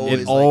 it's yeah. like It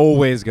always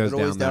always goes it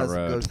always down that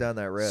road. goes down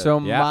that road. So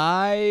Yeah.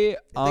 my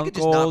They could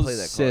just not play uncle's that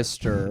card.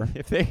 sister,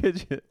 If they could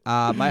just,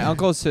 my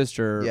uncle's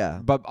sister, Yeah.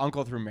 but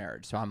uncle through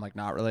marriage, so I'm like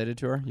not related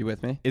to her. You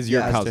with me? is your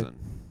Yeah, cousin.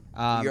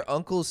 your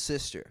uncle's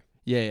sister.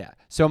 Yeah.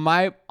 So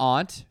my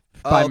aunt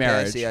Oh, by okay, I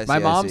marriage, see, I my see, I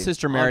mom's see.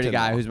 sister married a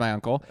Aunt-in-law. guy who's my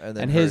uncle, And and,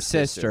 then her his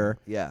sister,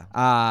 Yeah.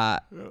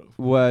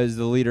 was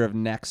the leader of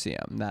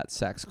Nexium, that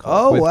sex cult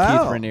Oh, with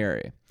wow. Keith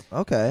Raniere.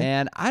 Okay.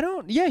 And I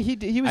don't. Yeah, he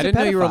was. I a didn't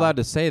know you were pedophile. allowed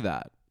to say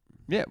that.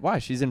 Yeah. Why?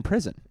 She's in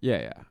prison.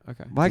 Yeah.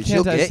 Okay. Why Dude,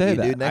 she'll can't I get say you,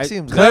 that? dude.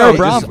 Nexium's Claire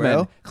outrageous, Bronfman.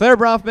 bro. Claire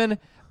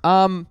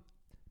Bronfman.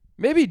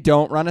 Maybe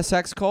don't run a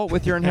sex cult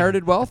with your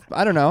inherited wealth.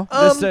 I don't know.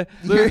 Just, Are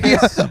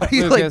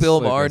you like Lucas, Bill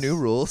Maher? Lucas. New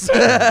rules.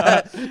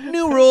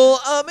 New rule.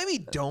 Maybe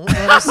don't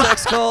run a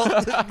sex cult.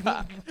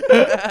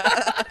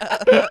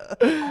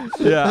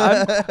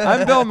 yeah,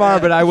 I'm Bill Maher,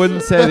 but I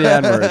wouldn't say the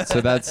N word.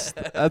 So that's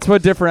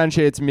what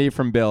differentiates me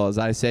from Bill. Is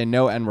I say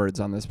no N words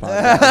on this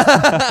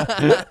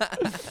podcast.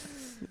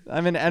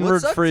 I'm an N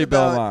word sucks free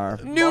Bill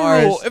about- Maher. New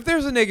Mars. rule: if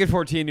there's a naked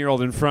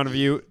 14-year-old in front of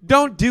you,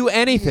 don't do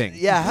anything.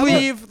 Yeah, how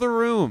leave the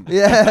room.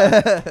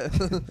 Yeah.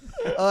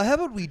 How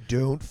about we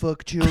don't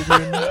fuck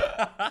children?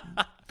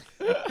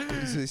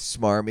 He's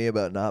smarmy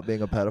about not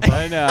being a pedophile.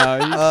 I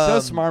know. He's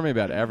so Um, smarmy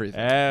about everything.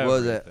 What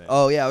was it? Everything.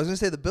 Oh yeah, I was gonna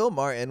say the Bill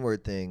Maher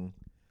N-word thing.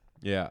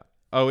 Yeah.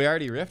 Oh, we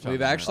already riffed on We've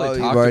that. actually Oh,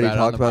 you've talked already about it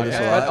talked on the about this a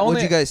podcast. lot. But only-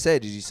 What'd you guys say?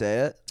 Did you say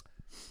it?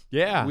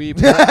 Yeah. We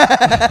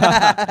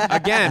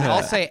Again,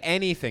 I'll say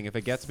anything if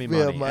it gets me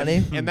Yeah, money. money.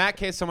 And in that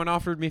case, someone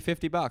offered me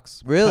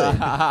 $50. Really?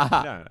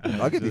 No.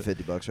 I'll give you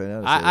 $50 right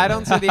now. to say I that.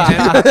 don't say the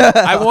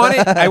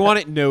N-word. I want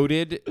it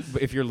noted,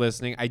 if you're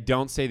listening, I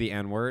don't say the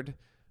N-word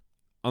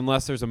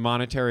unless there's a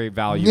monetary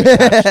value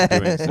attached to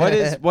doing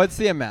so. what's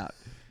the amount?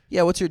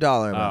 Yeah, what's your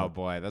dollar Oh, amount?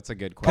 boy, that's a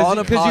good On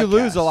a question. Because you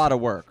lose podcast. a lot of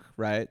work,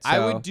 right? I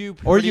So- would do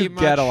or pretty you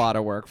get a much- lot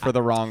of work for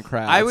the wrong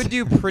crowd. I would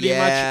do pretty much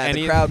yeah,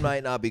 any. the crowd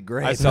might not be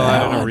great. I saw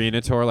at an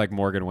arena tour like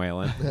Morgan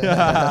Wallen. They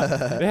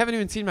haven't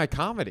even seen my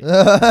comedy. We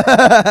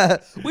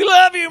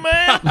love you,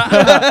 man.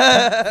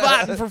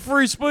 Fighting for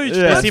free speech.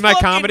 Yeah. You see my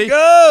comedy?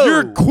 Go.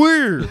 You're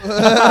queer.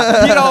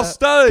 Get off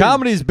stage.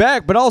 Comedy's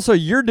back, but also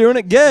you're doing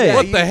it gay. Yeah,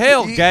 What the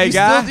hell, gay you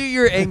guy? Still do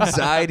your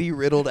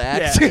anxiety-riddled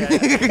act.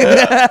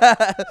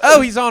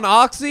 Oh, he's on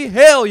Oxy?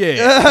 Hell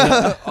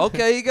yeah.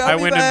 Okay, you got I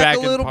me went back back a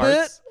little in bit.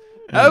 parts.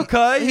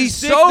 Okay, He's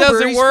sick sober.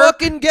 doesn't He's work.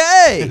 fucking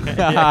gay.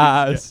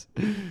 Yes.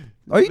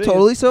 Are you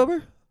totally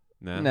sober?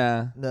 No.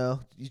 Nah. No.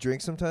 You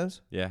drink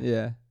sometimes? Yeah.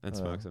 Yeah. And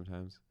smoke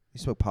sometimes. You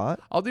smoke pot?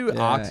 I'll do Yeah,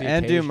 Oxy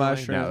and do occasionally.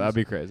 mushrooms. No, that'd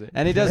be crazy.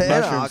 And he does And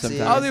mushrooms oxy.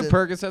 sometimes. I'll do Is it-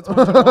 Percocets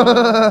once in a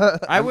while.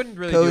 I wouldn't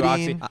really do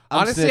Codeine. Oxy. I'm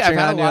Honestly, I've snitching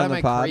had a on you lot on of the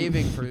my pod.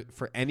 craving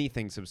for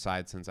anything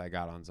subside since I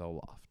got on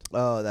Zoloft.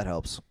 Oh, that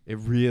helps. It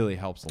really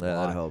helps a Yeah,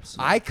 lot. that helps.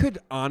 I could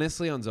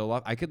honestly on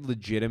Zoloft, I could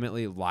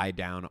legitimately lie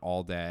down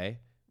all day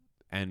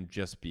and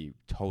just be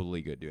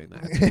totally good doing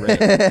that. It's great.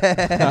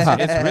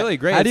 It's really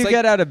great. How do It's you like-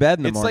 get out of bed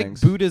in the It's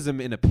mornings? like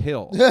Buddhism in a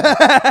pill.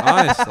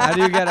 Honestly. How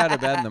do you get out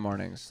of bed in the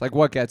mornings? Like,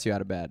 what gets you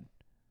out of bed?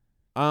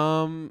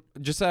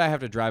 Just that I have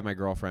to drive my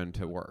girlfriend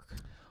to work.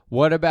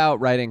 What about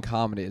writing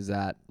comedy? Is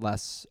that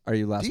less? Are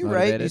you less Do you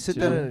motivated? write? You sit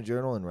to- down in a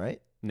journal and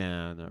write?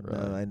 No, not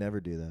really. No, I never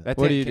do that. That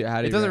What do ta- you do? How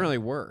do it you doesn't write? really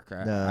work.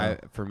 No.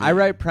 For me, I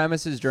write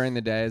premises during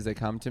the day as they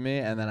come to me,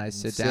 and then I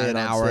sit Say down it an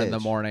on hour in the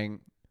stage. morning.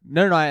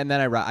 No, and then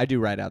I write. I do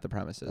write out the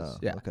premises. Oh,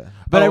 yeah, okay.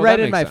 but Oh, I well, write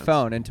that in my makes sense.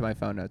 phone into my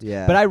phone notes.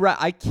 Yeah. but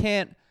I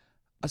can't.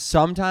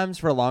 Sometimes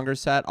for a longer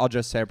set, I'll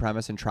just say a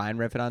premise and try and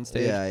riff it on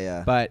stage. Yeah,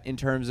 yeah. But in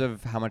terms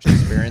of how much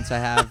experience I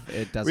have,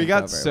 it doesn't. we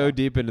got go very so well.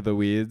 deep into the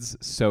weeds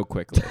so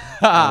quickly.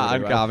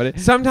 on comedy.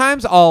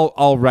 Sometimes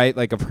I'll write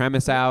like a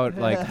premise out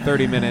like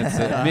 30 minutes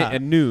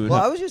at noon,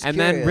 Well, I was just and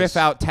then curious. riff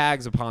out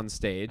tags upon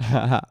stage.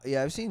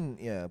 Yeah, I've seen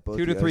both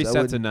 2 to you 3 guys. I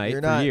sets a wouldn't- night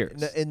you're for not,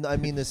 years. And I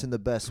mean this in the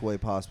best way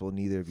possible.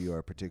 Neither of you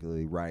are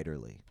particularly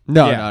writerly.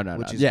 No,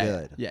 which is yeah,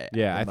 good. Yeah,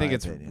 Yeah, I in think my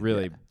it's opinion,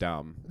 really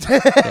dumb.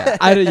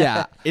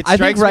 yeah. It I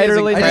strikes think me as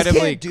writerly. I just incredibly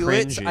can't do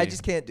it. cringy. I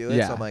just can't do it.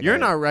 Yeah. So I'm like, You're I-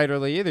 not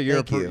writerly either.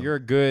 Thank you. You're a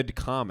good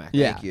comic.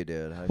 Yeah. Thank you,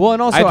 dude. I Well, mean,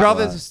 and also I draw a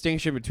the lot.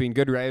 distinction between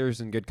good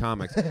writers and good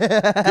comics.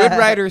 Good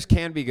writers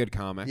can be good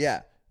comics.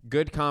 Yeah.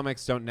 Good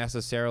comics don't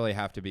necessarily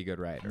have to be good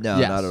writers. No,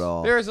 Yes. not at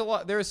all. There's a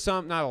lot. There's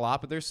some, not a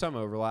lot, but there's some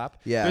overlap.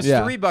 Yeah. There's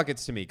Yeah. 3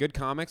 buckets to me. Good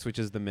comics, which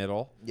is the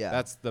middle. Yeah.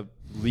 That's the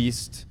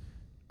least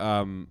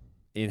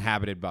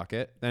inhabited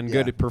bucket. Then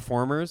Yeah. good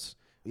performers,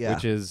 Yeah.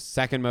 which is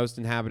second most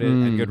inhabited,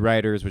 and good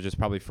writers, which is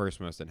probably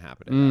first most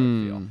inhabited. I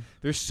would feel.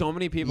 There's so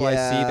many people I see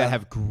Yeah. that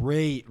have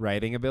great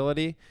writing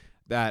ability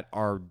that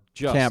are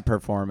just Can't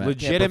perform it.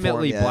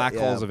 legitimately perform, yeah, black yeah.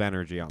 holes of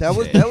energy on That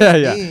was stage. that was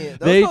Yeah, me. yeah. That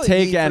They was probably take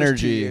me first 2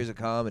 energy. years of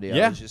comedy.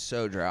 Yeah. I was just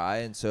so dry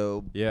and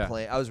so Yeah.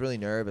 I was really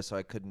nervous, so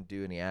I couldn't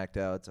do any act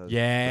outs. I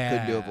Yeah.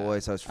 couldn't do a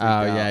voice. I was freaked Oh,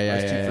 out. yeah, yeah, I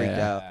was too yeah, freaked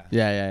yeah. out.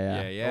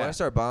 Yeah. yeah. When I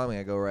start bombing,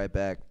 I go right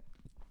back.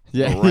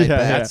 Yeah, Right yeah, back. yeah.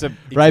 That's a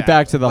right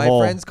back to the My hole.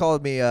 friends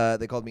called me.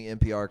 They called me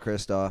NPR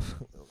Christophe.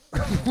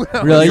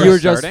 Really, you you were were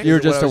just starting? you were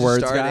When I just a was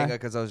words starting, guy.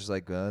 because I was just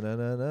like.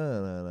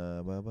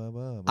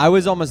 I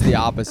was almost the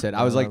opposite.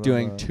 I was like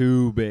doing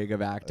too big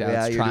of act outs,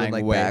 Yeah, you're trying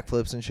doing like way.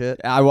 backflips and shit.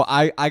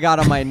 I got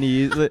on my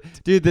knees,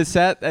 dude. The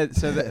set.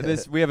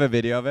 This we have a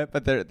video of it,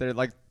 but they're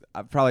like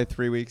probably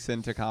 3 weeks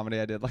into comedy.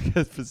 I did like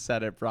a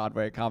set at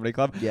Broadway Comedy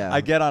Club. Yeah. I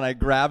get on, I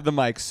grab the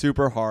mic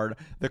super hard.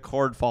 The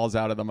cord falls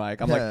out of the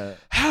mic. I'm Yeah. like,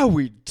 how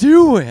we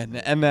doing?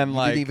 And then You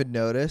like didn't even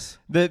notice.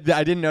 I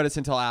didn't notice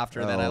until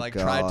after. Then I Oh, like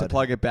tried to God.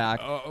 plug it back.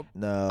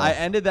 No. I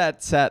ended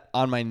that set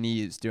on my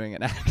knees doing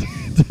an act,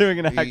 doing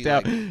an You, act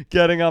out, like,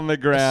 getting on the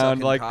ground.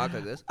 Sucking Like cock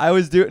like this. I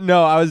was doing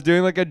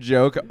like a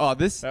joke. Oh,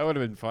 this That would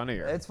have been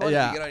funnier. It's funny.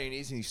 Yeah. You get on your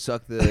knees and you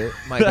suck the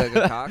mic like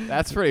a cock.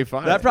 That's pretty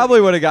funny. that probably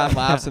would have gotten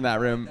laughs in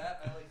that room.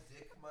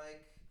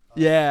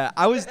 Yeah,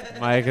 I was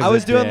Mike is I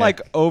was a doing dick.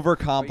 like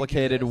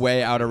overcomplicated,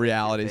 way out of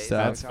reality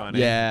stuff. That's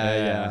funny.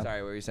 Yeah.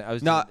 Sorry, what were you saying? I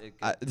was No,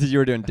 doing you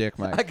were doing dick,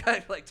 I Mike.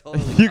 got like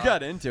totally. You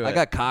got into it. I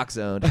got cock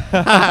zoned.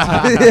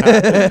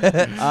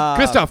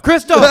 Christophe,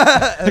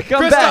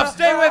 Come back.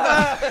 stay with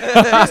us.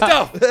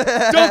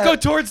 Christophe, don't go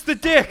towards the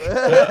dick.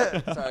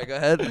 Sorry, go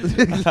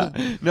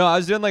ahead. No, I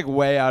was doing like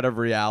way out of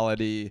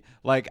reality.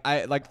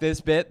 Like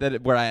this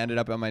bit where I ended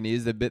up on my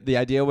knees. The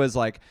idea was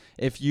like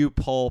if you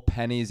pull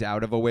pennies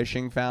out of a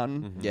wishing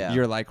fountain, Yeah.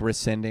 you're like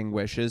rescinding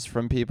wishes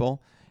from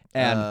people,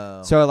 and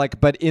Oh. so like,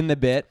 but in the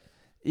bit.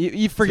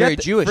 You forget very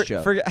Jewish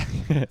joke.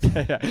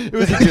 Yeah, it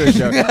was a Jewish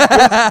joke.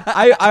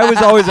 I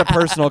was always a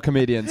personal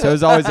comedian, so it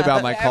was always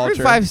about my Every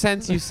culture. 5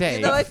 cents you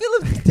say. I feel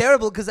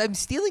terrible because I'm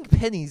stealing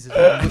pennies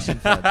from wishing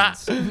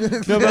fountains.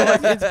 No,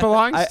 but like, it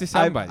belongs to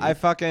somebody.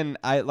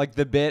 I like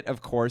the bit,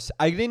 of course.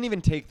 I didn't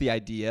even take the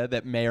idea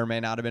that may or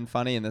may not have been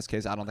funny. In this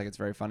case, I don't think it's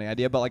a very funny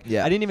idea, but like,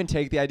 Yeah. I didn't even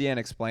take the idea and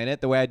explain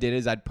it. The way I did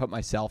is I'd put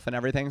myself in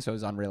everything, so it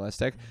was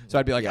unrealistic. So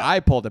I'd be like, Yeah. I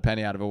pulled a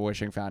penny out of a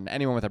wishing fountain.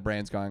 Anyone with a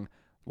brain's going,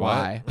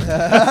 Why?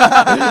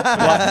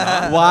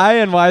 Why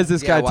and why is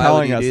this guy why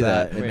telling would us you do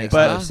that? It makes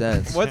But no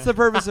sense. What's the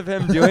purpose of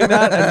him doing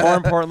that? And more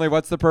importantly,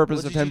 what's the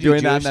purpose of him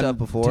doing that and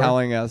then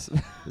telling us?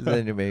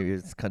 Then maybe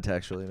it's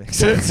contextually makes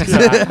sense.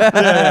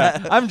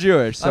 Yeah. I'm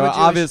Jewish, so I'm Jewish.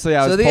 obviously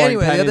I was pulling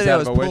anyway, the pennies other day I out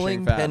was of a wishing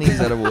pulling fountain.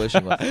 pennies out of a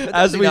wishing fountain.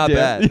 As we not did.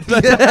 bad.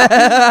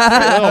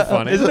 A little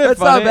funny. Isn't it That's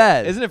funny? not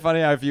bad. Isn't it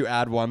funny how if you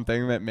add one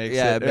thing that makes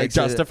Yeah, it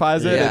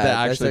justifies it, yeah, it that's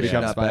actually actually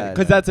becomes not funny? bad.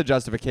 Because that's a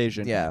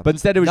justification. Yeah. But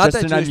instead it was Not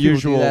just that an Jewish people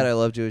unusual. do that. I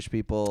love Jewish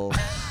people.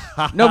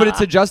 No, but it's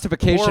a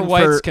justification Poor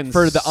whites can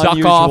for the suck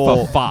unusual.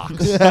 off a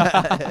fox,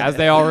 as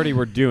they already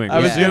were doing. I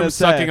was Resume gonna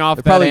say, sucking off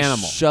They're that probably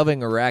animal.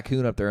 shoving a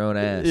raccoon up their own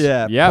ass.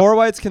 Yeah. Yep. Poor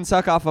whites can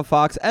suck off a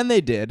fox, and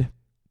they did.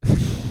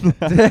 Take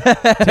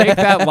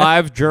that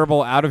live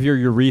gerbil out of your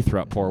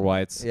urethra, poor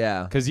whites.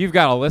 Yeah. Because you've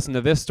got to listen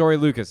to this story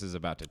Lucas is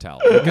about to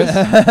tell. Lucas,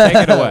 take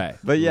it away.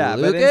 But yeah,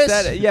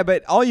 Lucas?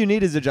 but all you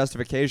need is a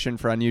justification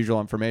for unusual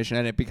information,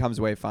 and it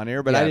becomes way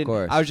funnier. But Yeah, I of didn't.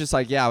 course. I was just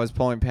like, I was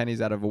pulling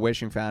pennies out of a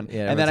wishing fountain,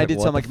 Yeah, and then I did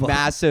everyone's some like, like what the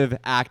fuck? massive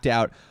act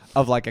out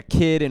of like a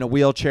kid in a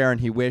wheelchair,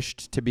 and he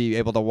wished to be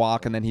able to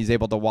walk, and then he's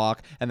able to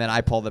walk, and then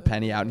I pull the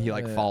penny out, and he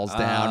like falls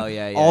down,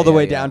 all the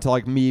way down to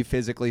like me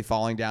physically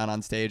falling down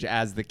on stage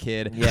as the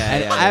kid.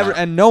 Yeah,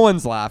 and no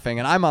one's laughing,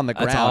 and I'm on the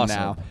That's ground awesome.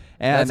 now.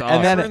 That's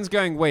And then Everyone's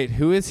going, wait,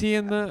 who is he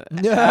in the...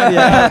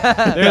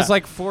 yeah. There's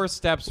like 4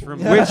 steps from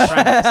Which-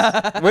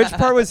 premise. Which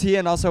part was he,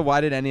 and also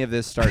why did any of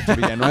this start to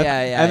begin with?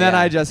 And then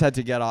I just had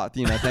to get off.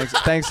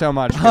 Thanks so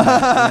much.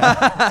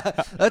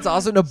 That's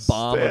awesome to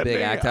bomb a big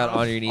act out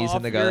on your knees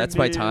and to go, that's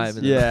my time.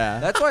 And Yeah.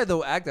 that's why the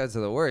act outs are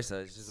the worst.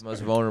 It's just the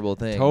most vulnerable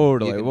thing.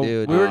 Totally. You can Well,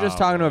 do, we were dude. just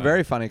talking to a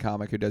very funny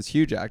comic who does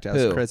huge act outs,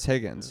 Who? Chris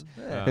Higgins.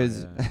 Yeah.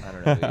 Who's I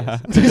don't know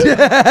who he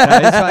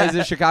is. he's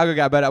a Chicago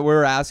guy, but we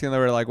were asking, they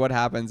were like, what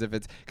happens if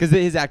it's because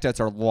his act outs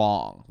are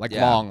long, like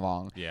Yeah.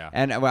 long. Yeah.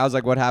 And I was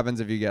like, what happens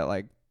if you get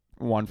like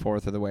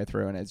 1/4 of the way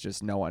through and it's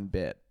just no one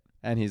bit?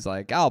 And he's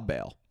like, I'll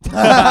bail. He's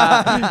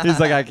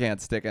like, I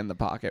can't stick in the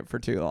pocket for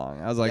too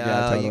long. I was like,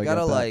 yeah, I totally you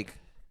gotta get that. like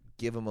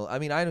give them. I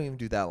mean, I don't even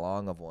do that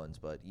long of ones,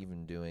 but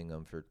even doing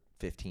them for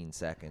 15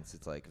 seconds,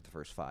 it's like if the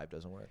first 5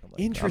 doesn't work, I'm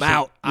like, Interesting. I'm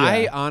out.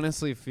 I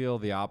honestly feel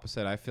the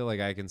opposite. I feel like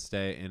I can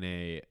stay in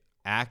a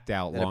act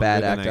out In a longer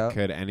bad than act I out?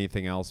 could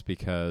anything else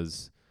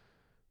because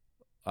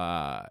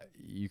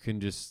you can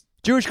just...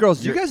 Jewish girls,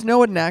 do you guys know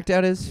what an act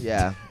out is?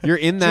 Yeah. You're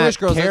in that Jewish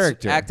girls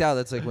character. act out.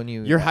 That's like when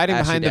You're hiding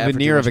ask your behind the dad for too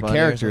veneer of a much money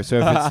or character, so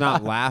something. if it's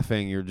not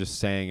laughing, you're just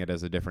saying it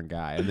as a different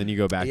guy, and then you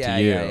go back yeah,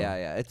 to you.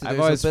 yeah. I've There's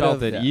always a bit felt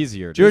of, it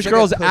easier. Jewish There's like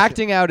girls a push-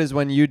 acting out is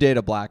when you date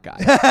a black guy.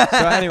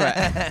 So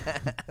anyway,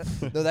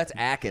 No, that's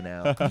acting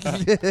out.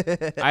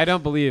 I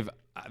don't believe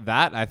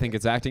that. I think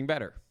it's acting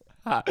better.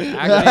 Acting in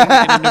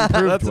an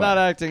improved that's way. not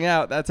acting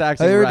out. That's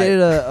acting Have you ever right. dated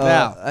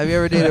Now. Have you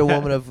ever dated a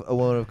woman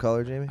of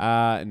color, Jamie?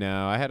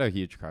 No, I had a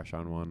huge crush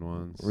on one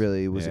once.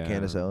 Really? Was it Yeah.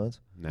 Candace Owens?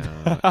 No,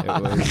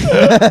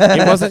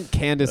 it wasn't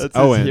Candace That's his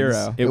Owens.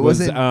 hero. It was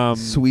wasn't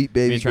sweet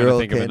baby me trying girl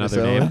to think of Candace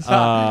another Owens.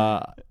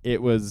 name.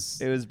 It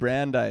was It was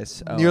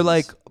Brandeis. Owens. You're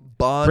like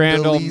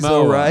Brandel Bondeliza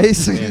Moa.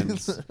 Rice.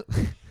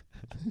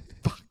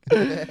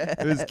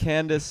 It was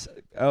Candace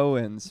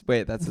Owens.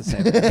 Wait, that's the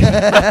same.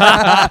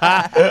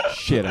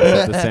 shit. I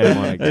said the same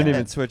one again. Didn't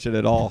even switch it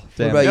at all.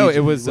 Damn. about No, you, it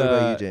was. what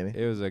about you, Jamie?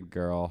 It was a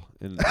girl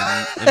in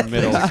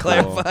middle Just school.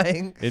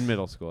 clarifying. In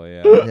middle school,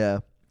 yeah. Yeah.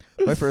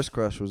 My first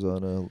crush was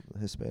on a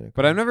Hispanic.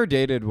 But I've never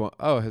dated one.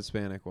 Oh,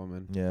 Hispanic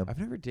woman. Yeah. I've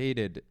never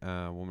dated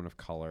a woman of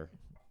color,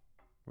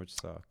 which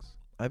sucks.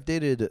 I've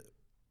dated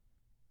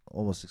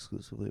almost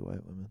exclusively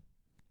white women.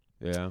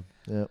 Yeah.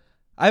 Yeah.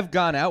 I've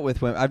gone out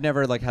with women. I've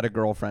never like had a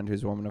girlfriend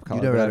who's a woman of color.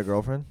 You never but had a I've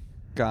girlfriend?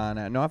 Gone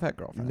out. No, I've had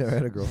You've girlfriends. never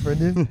had a girlfriend,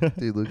 dude?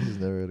 Dude, Lucas has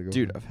never had a girlfriend.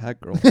 Dude, I've had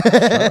girlfriends.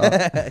 Shut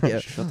up. Yeah.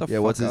 Shut the Yeah,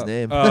 fuck what's his up.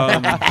 name?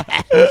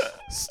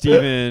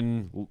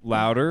 Stephen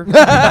Louder.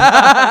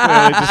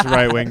 Just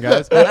right wing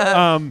guys.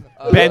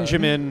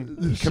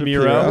 Benjamin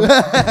Camiro.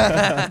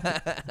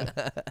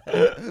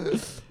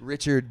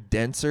 Richard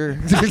Denser.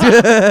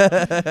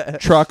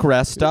 Truck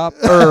rest stop.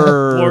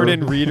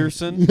 Lorden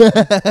Reederson.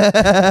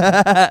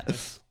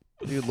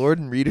 Dude,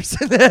 Lorden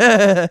Reederson.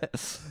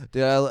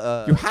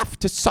 Dude, You have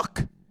to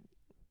suck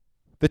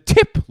the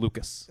tip,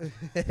 Lucas.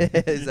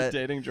 is that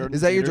dating Jordan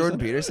is that your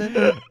Peterson?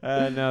 Jordan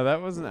Peterson? No,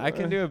 that wasn't. I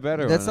can do a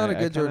better That's one. not a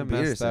good I kinda Jordan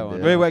messed Peterson, that one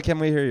dude. Wait, up. wait. Can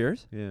we hear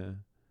yours? Yeah.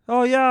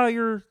 Oh yeah,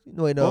 you're.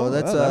 Wait, no, Oh,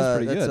 that's that was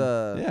pretty that's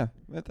good. Yeah,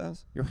 that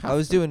was. You have I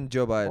was doing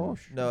Joe Biden. Oh,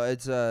 shit. No,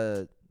 it's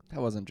That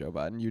wasn't Joe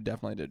Biden. You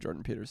definitely did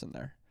Jordan Peterson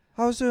there.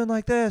 I was doing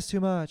like this too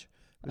much.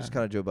 It's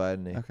kind of Joe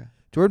Biden. Okay.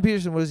 Jordan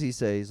Peterson, what does he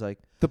say? He's like,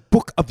 the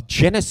book of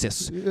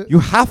Genesis. You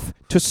have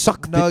to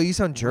suck. no, you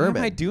sound Why German.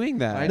 am I doing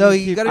that? No,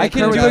 you gotta I be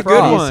can Kermit do the a good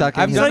Frog. one.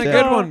 Sucking I've his done a dick.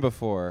 good one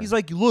before. He's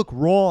like, you look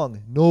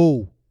wrong.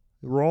 No,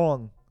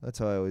 wrong. That's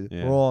how I always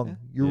Yeah. wrong.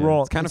 You're Yeah.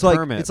 wrong. It's kind of like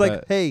Kermit, it's like,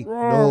 but- hey,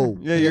 Wrong. no.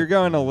 Yeah, you're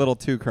going a little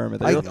too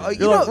Kermit. I, You're you you're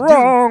know, like, dude,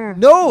 wrong.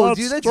 no, That's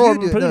dude, that's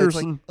Jordan you, dude. No, it's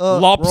like, Peterson.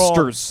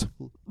 Lobsters.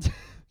 wrong.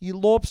 You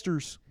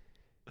lobsters.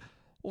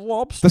 The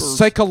Lobsters.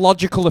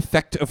 psychological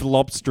effect of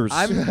lobsters.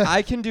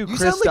 I can do You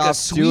sound like a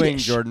Christoph doing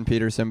Swedish. Jordan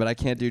Peterson, but I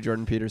can't do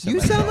Jordan Peterson. You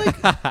myself.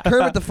 sound like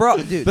Kermit the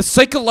Frog, dude. the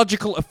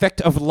psychological effect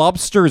of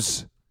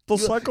lobsters. The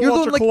You're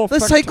going like the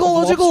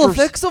psychological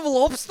effects of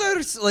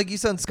lobsters. Like you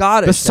sound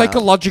Scottish. The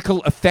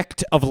psychological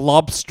effect of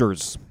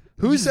lobsters.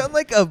 Who sound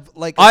like a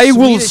I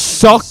will Swedish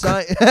suck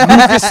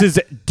Lucas's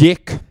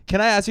dick. Can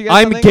I ask you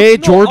guys I'm something? gay,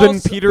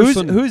 Jordan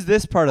Peterson. Who's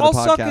this part of the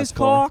podcast I'll suck his for?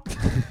 cock.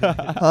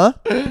 Huh?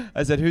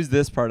 I said, who's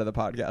this part of the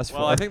podcast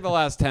Well, for? I think the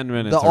last 10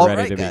 minutes The are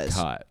ready alt-right to be guys.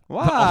 cut.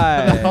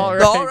 Why? The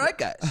all right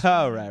guys.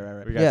 Oh,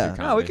 right. We got Yeah. some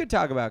No, we comedy. could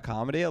talk about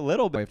comedy a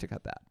little bit. We have to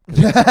cut that.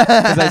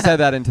 Because I said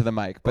that into the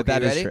mic, but Okay,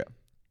 that is ready? true.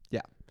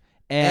 Yeah.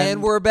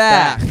 And we're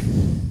back.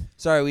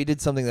 Sorry, we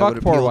did something that Fuck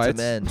would poor appeal whites. to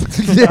men.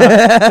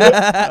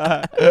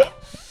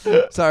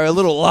 Sorry, a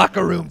little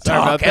locker room Sorry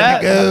talk. about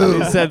that. Go.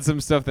 We said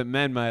some stuff that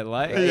men might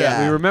like.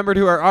 Yeah. We remembered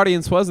who our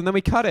audience was, and then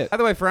we cut it. By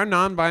the way, for our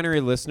non-binary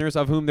listeners,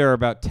 of whom there are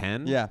about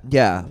 10. Yeah.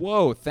 Yeah.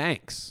 Whoa,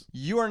 thanks.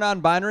 You are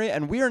non-binary,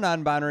 and we are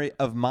non-binary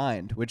of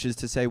mind, which is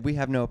to say we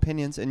have no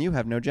opinions and you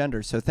have no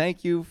gender. So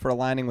thank you for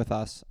aligning with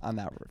us on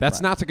that. That's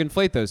front. not to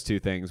conflate those two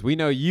things. We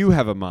know you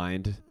have a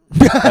mind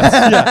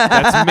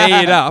that's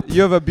made up.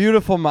 You have a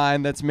beautiful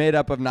mind that's made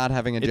up of not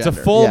having a It's gender.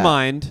 a full Yeah.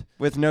 mind.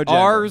 with no gender.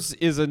 Ours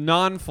is a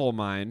non-full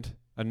mind,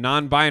 a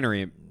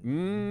non-binary.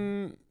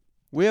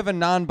 We have a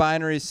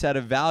non-binary set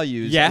of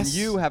values. Yes, And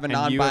you have a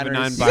and you have a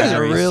non-binary You set guys are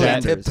non-binary really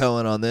set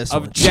tiptoeing on this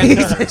of one.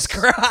 genders. Jesus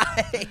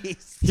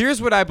Christ. Here's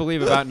what I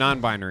believe about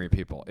non-binary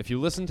people. If you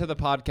listen to the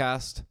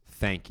podcast,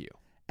 thank you.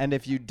 And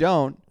if you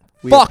don't,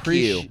 we Fuck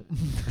appreciate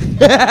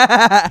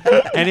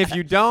And if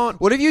you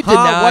don't, What have you what's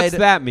denied?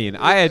 that mean?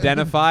 I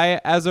identify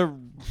as a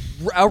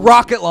A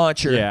rocket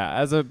launcher.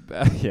 as a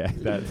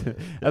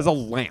as a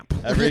lamp.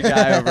 every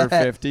guy over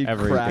 50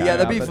 Every crack guy. Yeah, up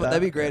that'd be at fun. that.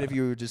 That'd be great if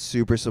you were just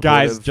super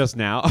supportive. Guys, just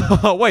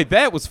now. Wait,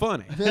 that was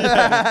funny.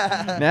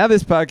 Now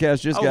this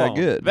podcast just got Oh,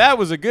 good. That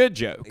was a good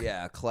joke.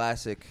 Yeah,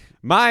 classic.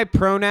 My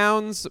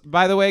pronouns,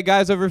 by the way,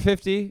 guys over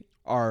 50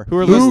 Are who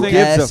are Who listening,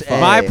 gives a fuck?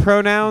 my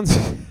pronouns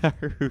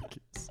who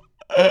gives-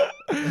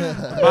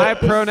 my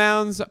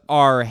pronouns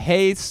are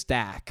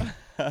haystack.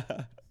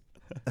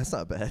 That's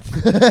not bad.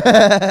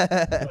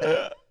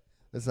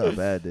 That's not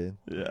bad, dude.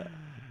 Yeah.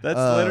 That's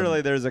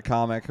Um, there's a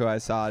comic who I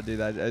saw do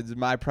that.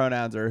 My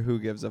pronouns are who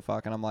gives a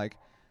fuck. And I'm like,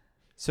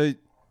 so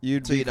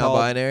you'd So be you're called.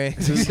 non-binary?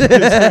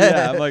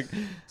 Yeah, I'm like,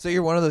 So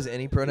you're one of those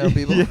any pronoun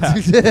people?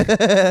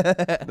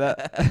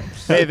 that,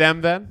 Hey,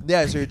 them then?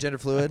 Yeah, so you're gender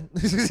fluid?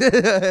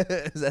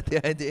 Is that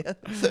the idea?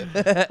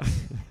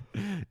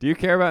 Do you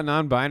care about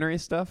non-binary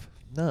stuff?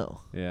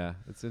 No. Yeah,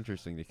 it's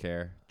interesting to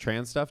care.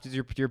 Trans stuff? Did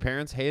your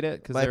parents hate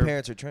it? Because My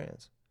parents are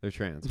trans. they're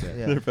trans. Yeah.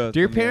 Yeah. they're both Do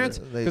your together. parents?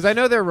 They- Because I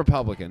know they're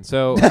Republican.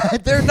 So,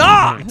 They're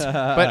not!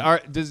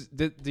 but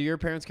do your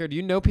parents care? Do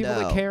you know people No.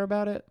 that care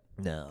about it?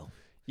 No.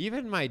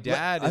 Even my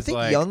dad I is think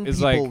like, young is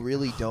people like,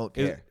 really don't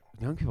is- care.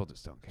 young people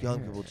just don't care. Young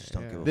people just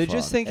don't give a They fuck.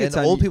 just think and it's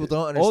old people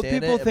don't understand Old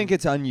people it, think and-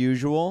 it's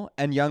unusual,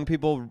 and young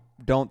people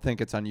don't think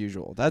it's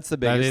unusual. That's the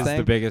That biggest is thing.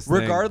 the biggest thing.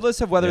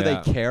 Regardless of whether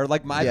Yeah. they care.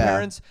 Like my Yeah.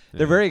 parents,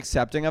 they're Yeah. very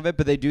accepting of it,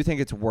 but they do think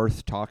it's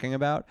worth talking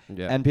about.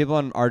 Yeah. And people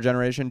in our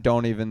generation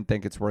don't even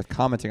think it's worth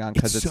commenting on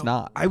because it's so-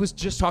 not. I was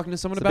just talking to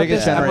someone It's the about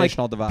biggest this. I'm like,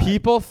 generational divide.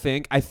 people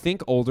think, I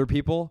think older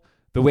people,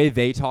 the way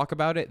they talk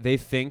about it, they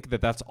think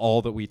that that's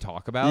all that we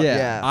talk about. Yeah.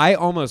 Yeah. I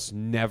almost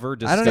never I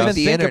discuss don't even the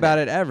think internet. about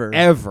it ever.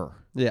 ever.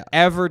 Yeah.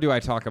 Ever do I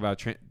talk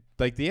about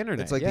like the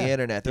internet. It's like yeah. the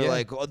internet. They're Yeah.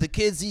 like, oh, the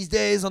kids these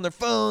days on their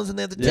phones and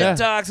they have the Yeah.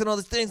 TikToks and all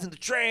these things and the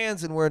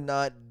trans, and we're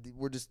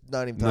just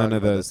not even talking None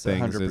of about those this stuff.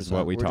 things is 100%.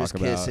 what we We're talk just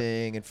about.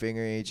 kissing and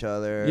fingering each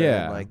other.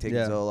 Yeah. And like taking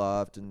Yeah.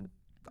 Zoloft and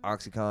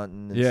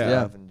Oxycontin and Yeah.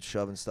 stuff and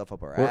shoving stuff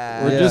up our We're,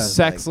 ass. we're Yeah. just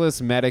Like,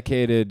 sexless,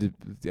 medicated.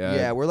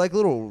 yeah, we're like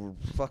little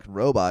fucking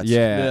robots.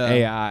 Yeah, Yeah.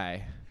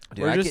 AI.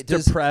 Dude, We're I just get-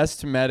 does-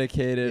 depressed,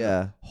 medicated,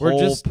 Yeah. We're whole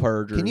just-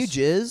 purgers. Can you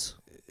jizz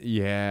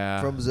Yeah.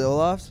 from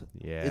Zoloft?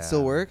 yeah. It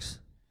still works.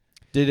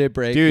 Did it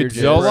break your Dude,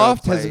 jizz?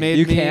 Zoloft Broke has my- made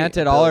You me. can't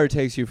at all, or it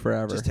takes you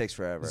forever. Just takes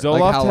forever. Like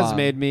Zoloft how has long?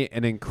 made me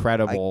an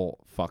incredible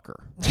fucker.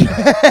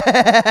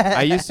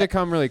 I used to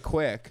come really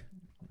quick,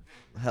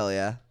 Hell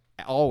yeah.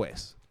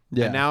 always.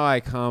 Yeah. And now I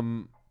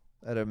come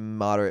At a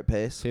moderate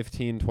pace.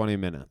 15, 20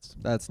 minutes.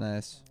 That's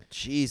nice.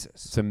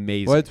 Jesus. It's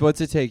amazing.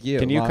 What's it take you?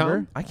 Can you Longer?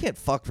 come? I can't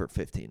fuck for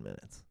 15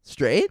 minutes.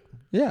 Straight?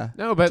 Yeah.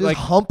 No, but Just like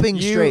humping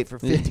you- straight for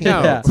 15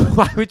 No, minutes.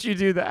 why would you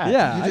do that?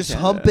 Yeah. You're I just can.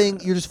 humping.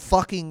 You're just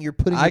fucking. You're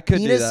putting I your could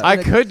do penis. that. in I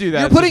a- could do that.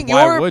 You're just putting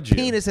why your would you?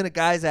 penis in a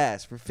guy's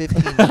ass for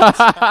 15 minutes.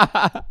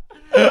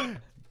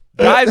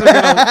 Guys are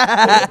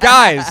gonna,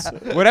 guys,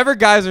 whatever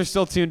guys are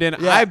still tuned in,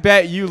 Yeah. I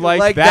bet you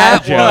like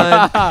that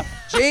joke. one.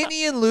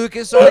 Jamie and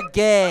Lucas are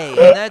gay,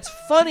 and that's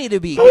funny to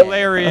be gay.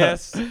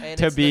 Hilarious And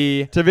to it's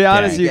be. To be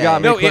honest, Yeah. you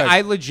got me. No, quick.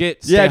 I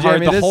legit stay Yeah,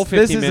 hard Jamie, the whole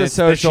this 15 is a minutes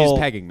that social- she's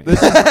pegging me.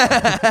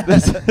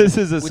 this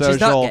is a Which is not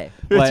social gay.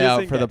 layout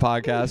isn't for the gay.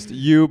 podcast.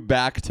 You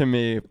back to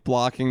me,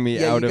 blocking me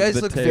Yeah, out you of guys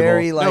the look table.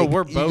 very like. No,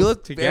 we're you both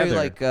look together. very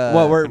like.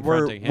 well, we're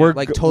confronting him. we're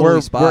Like totally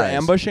we're spies.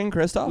 ambushing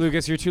Christophe.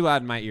 Lucas, you're too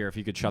loud in my ear. If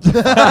you could shut the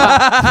fuck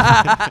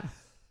up.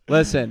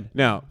 Listen,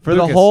 No, for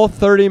Lucas, the whole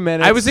 30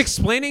 minutes, I was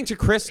explaining to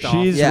Christophe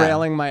she's Yeah.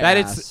 railing my that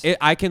ass.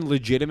 I can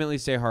legitimately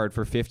stay hard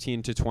for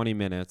 15 to 20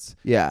 minutes.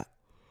 Yeah.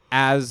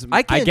 as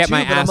I can't get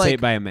my too, but I'm ass like-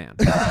 ate by a man.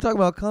 Talking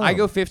about cum. I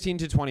go 15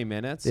 to 20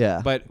 minutes.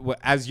 Yeah. But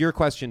as your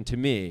question to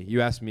me,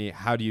 you asked me,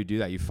 how do you do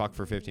that? You fuck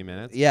for 15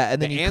 minutes? Yeah,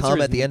 and then The you answer come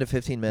is at the end of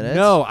 15 minutes.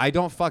 No, I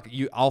don't fuck.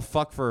 I'll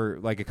fuck for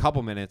like a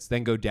couple minutes,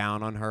 then go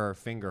down on her,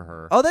 finger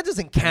her. Oh, that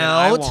doesn't and then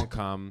count. I won't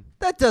come.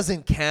 That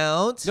doesn't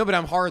count. No, but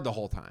I'm hard the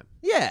whole time.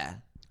 Yeah.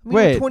 I mean,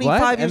 Wait, you're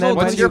 25 what? years And then old.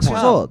 when what's do your you 26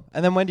 years come? old.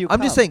 And then when do you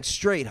I'm just come? saying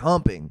straight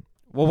humping.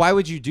 Well, why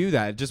would you do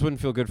that? It just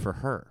wouldn't feel good for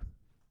her.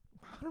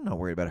 I'm not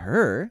worried about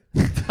her.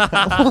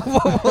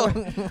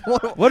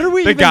 What are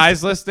we? The even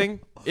guy's listening.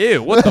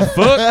 Ew, what the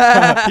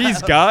fuck?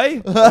 He's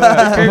gay? Who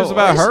cares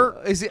about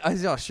her? Is he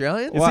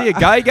Australian? Is he a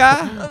gay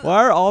guy?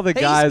 Why are all the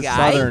He's guys gay.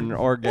 Southern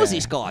or gay? Was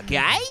this guy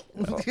gay?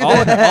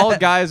 all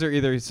guys are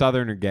either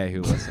Southern or gay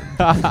who listen.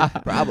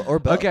 Probably or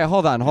both. Okay,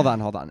 hold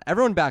on.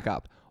 Everyone back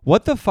up.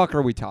 What the fuck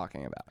are we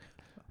talking about?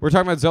 We're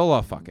talking about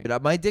Zola fucking.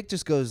 Dude, my dick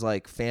just goes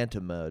like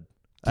phantom mode.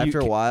 Do After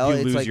you, a while, you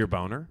it's lose like your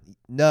boner.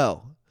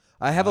 no.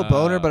 I have a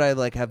boner, but I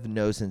like have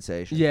no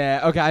sensation. Yeah,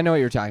 okay, I know what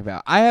you're talking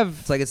about. I have.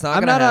 It's like it's not.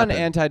 I'm gonna not happen.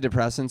 on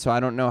antidepressants, so I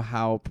don't know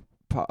how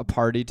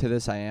party to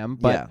this I am.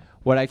 But Yeah.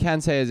 what I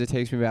can say is it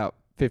takes me about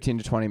 15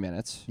 to 20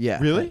 minutes. Yeah.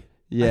 Really?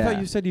 Yeah. I thought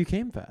you said you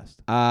came fast.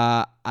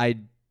 I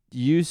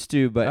used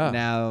to, but Oh.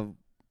 now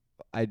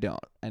I don't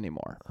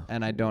anymore,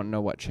 and I don't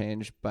know what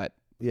changed. But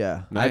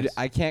Yeah. Nice.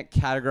 I can't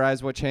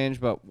categorize what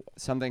changed, but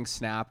something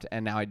snapped,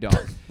 and now I don't.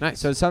 Nice.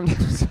 So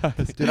sometimes,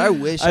 Dude, I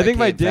wish I think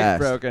my came dick fast.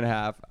 broke in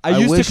half. I I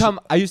used wish- to come.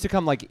 I used to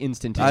come like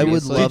instantaneously. I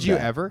would love Did you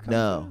that. ever come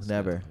No, fast?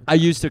 never. I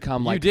used to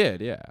come like you did,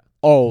 yeah.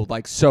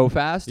 like so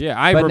fast.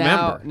 Yeah, I but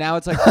remember. Now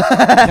it's like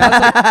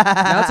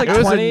now it's like It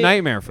was 20. a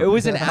nightmare for It me.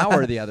 was an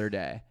hour the other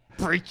day.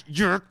 Break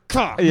your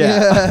cock.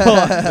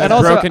 Yeah. And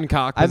also, broken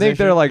cock I think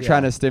they're position. like Yeah.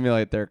 trying to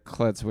stimulate their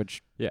clits,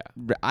 which Yeah.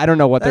 I don't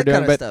know what That they're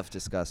kind doing, of but stuff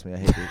disgusts me. I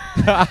hate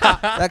it.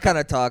 That kind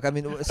of talk. I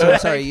mean,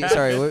 sorry. Keep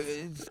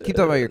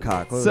talking about your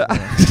cock. So-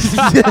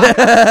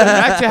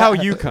 Back to how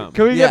you come.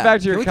 can we Yeah. get back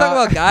to your Can we cock?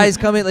 talk about guys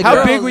coming? Like How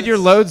girls- big would your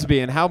loads be,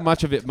 and how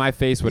much of it my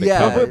face would it Yeah.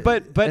 cover?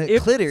 But And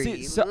if clitoris.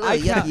 see, so I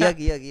Yuck, count, yuck,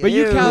 yuck, but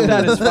you yuck. count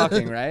that as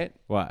fucking, right?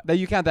 What? That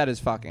you count that as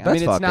fucking. I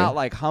That's mean, it's not fucking.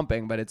 like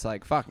humping, but it's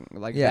like fucking,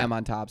 like Yeah. them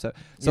on top. So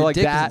Your like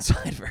dick that. is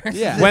inside first.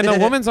 Yeah. When the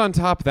woman's on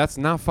top, that's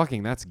not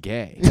fucking. That's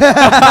gay.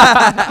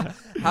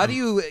 How do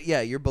you?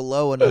 Yeah, you're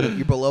below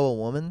a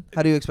woman.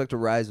 How do you expect to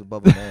rise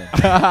above a man?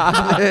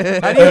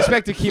 How do you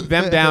expect to keep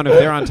them down if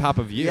they're on top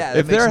of you? Yeah,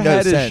 If that makes their no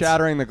head is sense.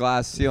 shattering the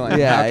glass ceiling,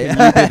 Yeah, how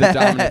yeah. can you be the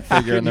dominant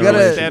figure in the You gotta,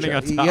 relationship? Standing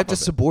on you top have to of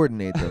it.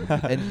 subordinate them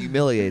and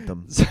humiliate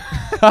them.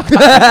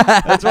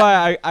 That's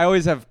why I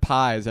always have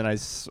pies and I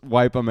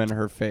wipe them in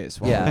her face.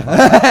 while we're fucking.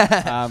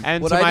 Yeah.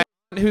 And What to I my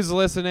aunt who's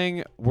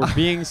listening, we're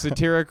being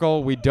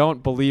satirical. We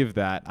don't believe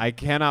that. I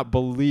cannot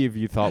believe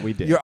you thought we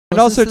did. You're And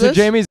also Listen to this?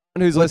 Jamie's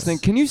who's What's- listening,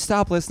 can you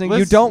stop listening? You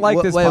Listen- don't like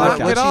Wha- this wait, podcast.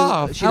 Knock it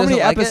off. She How many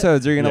doesn't like it?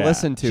 episodes are you going to Yeah.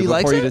 listen to She before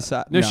likes you it?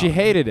 decide? No, she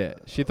hated it.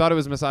 She thought it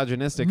was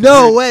misogynistic.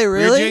 No We were- way, We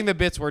really? were doing the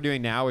bits we're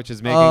doing now, which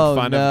is making Oh,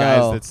 fun no. of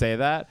guys that say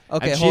that.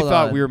 Okay, and she hold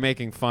thought on. we were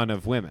making fun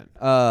of women.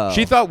 Oh.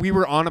 She thought we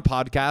were on a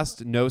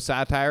podcast, no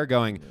satire,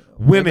 going,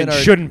 women are-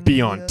 shouldn't be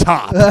on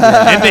top.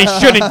 And they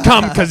shouldn't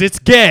come because it's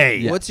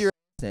gay. What's your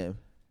name?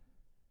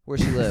 Where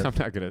she live? I'm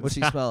not going to. What's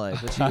she smell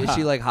like? Is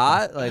she like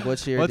hot? Like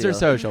what's your What's deal? her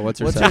social? What's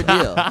her What's social?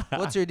 her deal?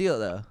 What's her deal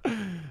though?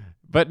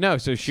 But no,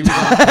 so she was on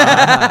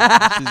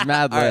top. She's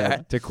mad All lit.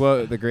 right. To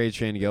quote the great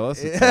Shane Gillis,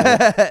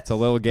 it's a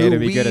little gay Who to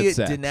be we good at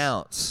sex.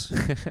 denounce.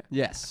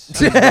 Yes.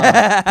 You shouldn't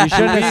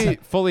have- we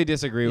fully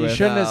disagree You with.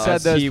 shouldn't have said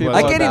as those he people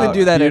was I can't even about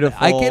do that. I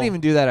beautiful- can't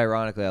even do that.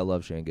 Ironically, I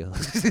love Shane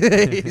Gillis.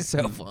 He's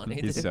so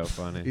funny. He's so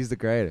funny. He's the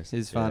greatest.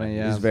 He's funny,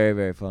 yeah. He's very,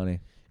 very funny.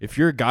 If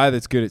you're a guy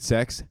that's good at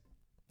sex,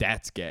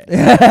 that's gay. Oh,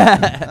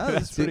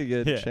 that's pretty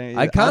good. Yeah. Shane.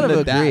 I kind On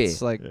of the agree.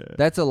 that's like,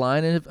 That's a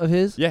line of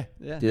his. Yeah.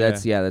 yeah. Dude,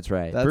 that's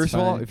right. That's First of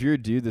all, funny. if you're a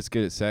dude that's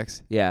good at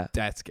sex, Yeah.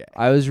 that's gay.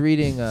 I was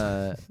reading.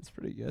 It's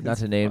pretty good. Not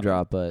to name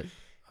drop, but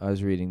I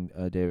was reading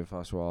David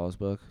Foster Wallace's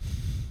book,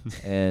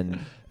 and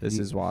This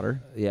is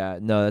water. yeah,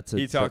 no, that's a.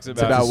 He talks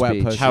that's about a wet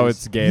speech. pussy. How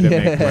it's gay to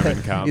make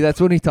women come. Yeah, that's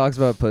when he talks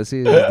about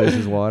pussy. This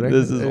is water.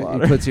 This is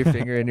water. He puts your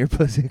finger in your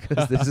pussy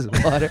because this is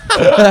water.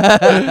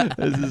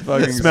 This is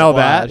fucking Smell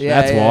that? splash.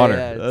 That's water.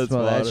 Yeah, That's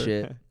smell that water.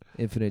 shit.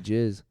 Infinite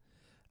jizz.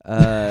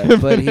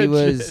 But he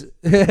was.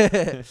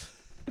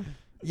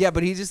 Yeah,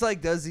 but he just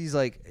like does these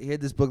like he had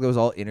this book that was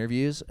all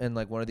interviews, and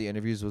like one of the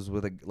interviews was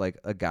with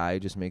a guy who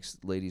just makes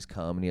ladies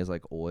come, and he has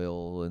like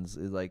oil and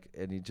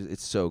and he just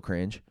it's so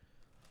cringe.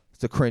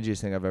 It's the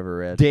cringiest thing I've ever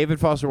read. David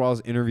Foster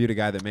Wallace interviewed a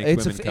guy that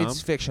makes women come.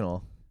 It's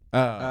fictional.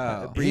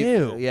 Oh.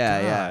 Ew. Yeah,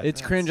 yeah. God.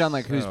 It's cringe on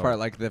like whose So- part?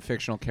 Like the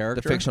fictional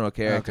character? The fictional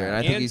character, Okay. and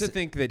I think And he's to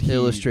think that he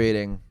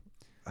illustrating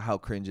how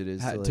cringe it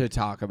is To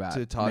talk about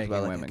making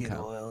about women like, come.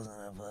 oils and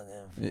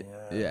a fucking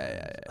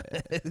Yeah.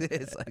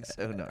 It's like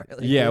so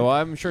gnarly. Yeah, well,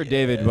 I'm sure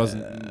David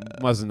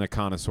wasn't a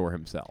connoisseur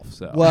himself.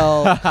 So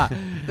Well,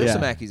 there's Yeah.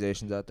 some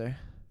accusations out there.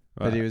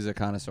 That he was a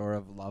connoisseur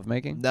of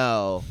lovemaking?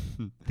 No,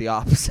 the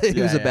opposite.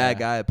 He was a Yeah, bad yeah.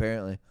 guy,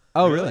 apparently.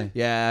 Oh, really?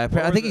 Yeah,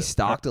 What I was think he it?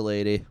 stalked a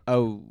lady.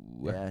 Oh.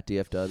 Yeah,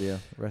 DFW.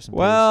 Rest in peace.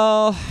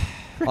 Well,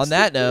 On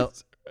that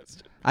note,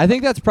 I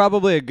think that's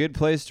probably a good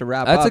place to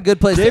wrap up. That's a good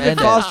place to David end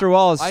it. Foster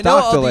Wallace, I know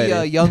stock all lady.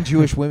 the young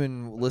Jewish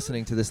women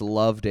listening to this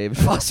love David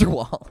Foster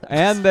Wallace.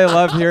 And they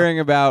love hearing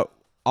about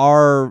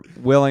our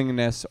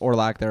willingness or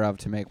lack thereof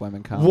to make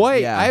women come.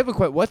 Wait, Yeah. I have a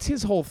question. What's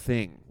his whole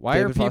thing? Why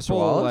David are people Foster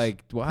Wallace?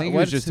 like? I think he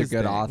was just a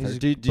good author.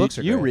 Books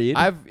are Do you great.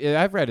 read?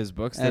 I've read his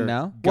books. And They're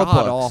now? What god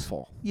books?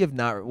 awful. You have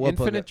not. What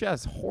book? Infinite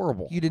Jest,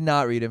 horrible. You did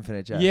not read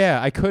Infinite Jest.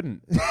 Yeah, I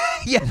couldn't.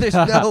 Yeah, there's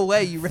no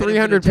way you read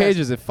 300 Infinite Jest.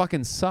 pages. It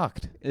fucking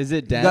sucked. Is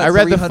it got dense? I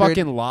read the 300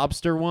 fucking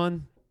lobster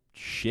one.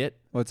 Shit.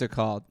 What's it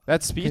called?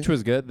 That speech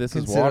was good. This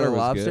is Consider water the was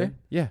Lobster? good.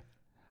 Yeah.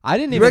 I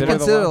didn't You even. read Consider the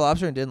Consider the Lobster?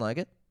 Lobster and didn't like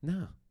it?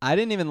 No. I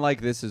didn't even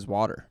like This Is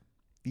Water.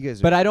 You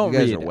guys, But I don't you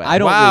guys read. Are whack. I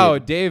don't Wow,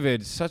 read.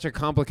 David, such a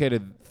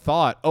complicated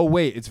thought. Oh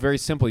wait, it's very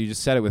simple. You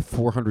just said it with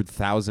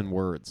 400,000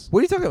 words. What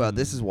are you talking about?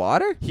 This is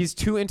water? He's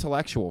too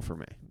intellectual for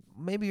me.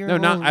 Maybe you're No, a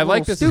not. little, I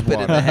like little This Is stupid in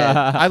Water. the head.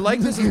 I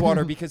like This Is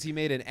Water because he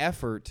made an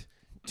effort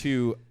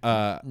to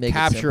Make it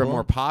capture a simple?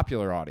 more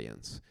popular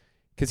audience.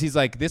 Because he's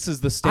like, this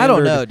is the standard. I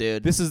don't know,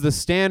 dude. This is the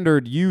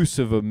standard use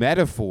of a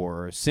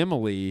metaphor or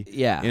simile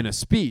Yeah. in a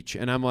speech,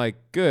 and I'm like,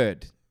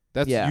 good.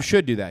 That's Yeah. you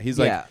should do that. He's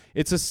Yeah. like,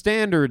 it's a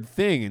standard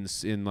thing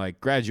in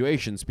like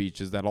graduation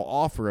speeches that'll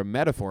offer a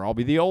metaphor. I'll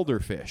be the older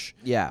fish.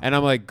 Yeah. And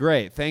I'm like,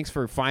 great. Thanks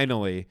for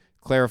finally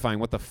clarifying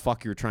what the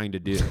fuck you're trying to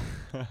do.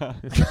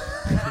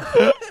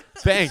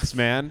 Thanks,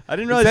 man. I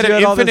didn't realize Instead you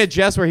of had all Infinite this-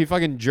 Jest where he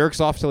fucking jerks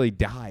off till he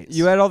dies.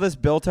 You had all this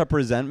built-up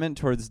resentment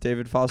towards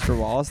David Foster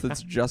Wallace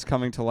that's just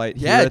coming to light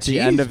Yeah, here at the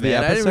end of the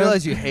man. episode. I didn't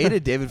realize you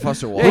hated David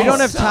Foster Wallace. we don't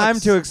have Sucks. time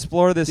to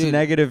explore this Dude,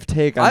 negative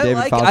take on I David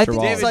like- Foster I think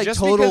Wallace. it's like just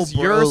total because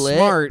you're bro-lit,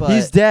 smart, but-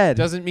 He's dead.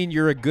 doesn't mean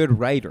you're a good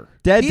writer.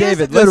 Dead He is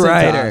David. a good Listen to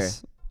writer.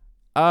 us.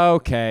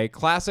 Okay,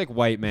 classic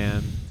white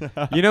man.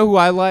 You know who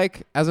I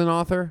like as an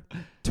author?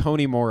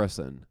 Toni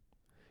Morrison.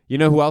 You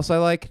know who else I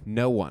like?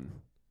 No one.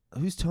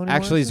 Who's Toni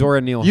Actually, Morrison?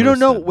 Zora Neale You don't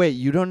know. Hurston. Wait,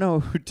 you don't know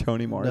who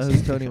Toni No, Morrison?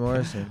 who's Toni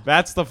Morrison?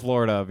 That's the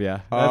Florida of yeah.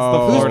 That's Oh. the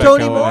Who's Florida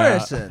Toni coming out.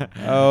 Morrison?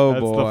 Oh That's the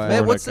boy. Florida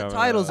Man, what's the coming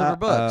titles out. of her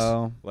books?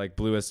 Uh-oh. Like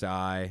Bluest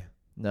Eye.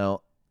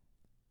 No.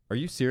 Are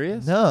you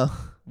serious? No.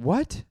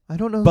 What? I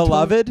don't know who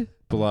Beloved?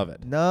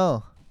 Beloved.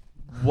 No.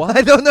 What?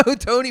 I don't know who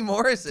Toni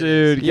Morrison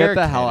is. Dude, You're get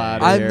the hell kidding. out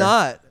of I'm here.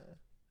 not.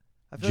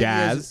 I feel like you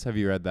Jazz. guys- Have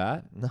you read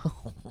that? No.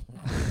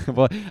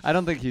 Well, I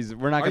don't think he's.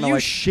 We're not Are gonna you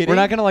like. shitting? We're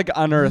not gonna like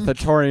unearth a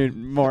Toni don't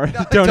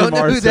know who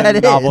Morrison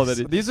that novel is. that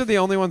he. These are the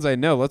only ones I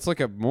know. Let's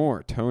look up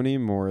more. Toni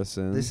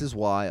Morrison. This is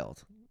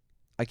wild.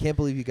 I can't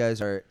believe you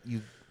guys are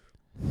you're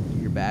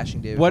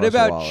bashing David What Foster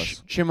about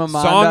Wallace.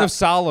 Chimamanda? Song of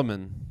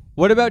Solomon.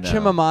 What about No.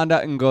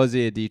 Chimamanda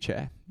Ngozi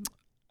Adichie?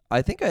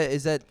 I think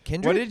is that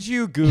Kindred? What did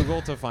you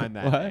Google to find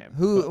that What? name?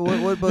 Who?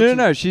 What book?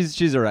 No,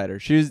 she's a writer. What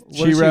did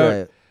She wrote.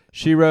 write?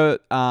 She wrote.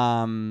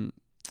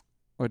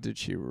 What did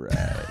she write?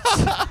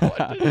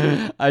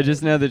 I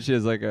just know that she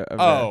has like a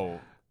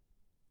Oh.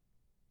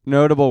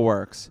 notable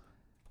works.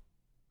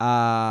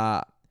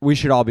 We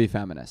should all be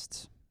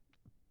feminists.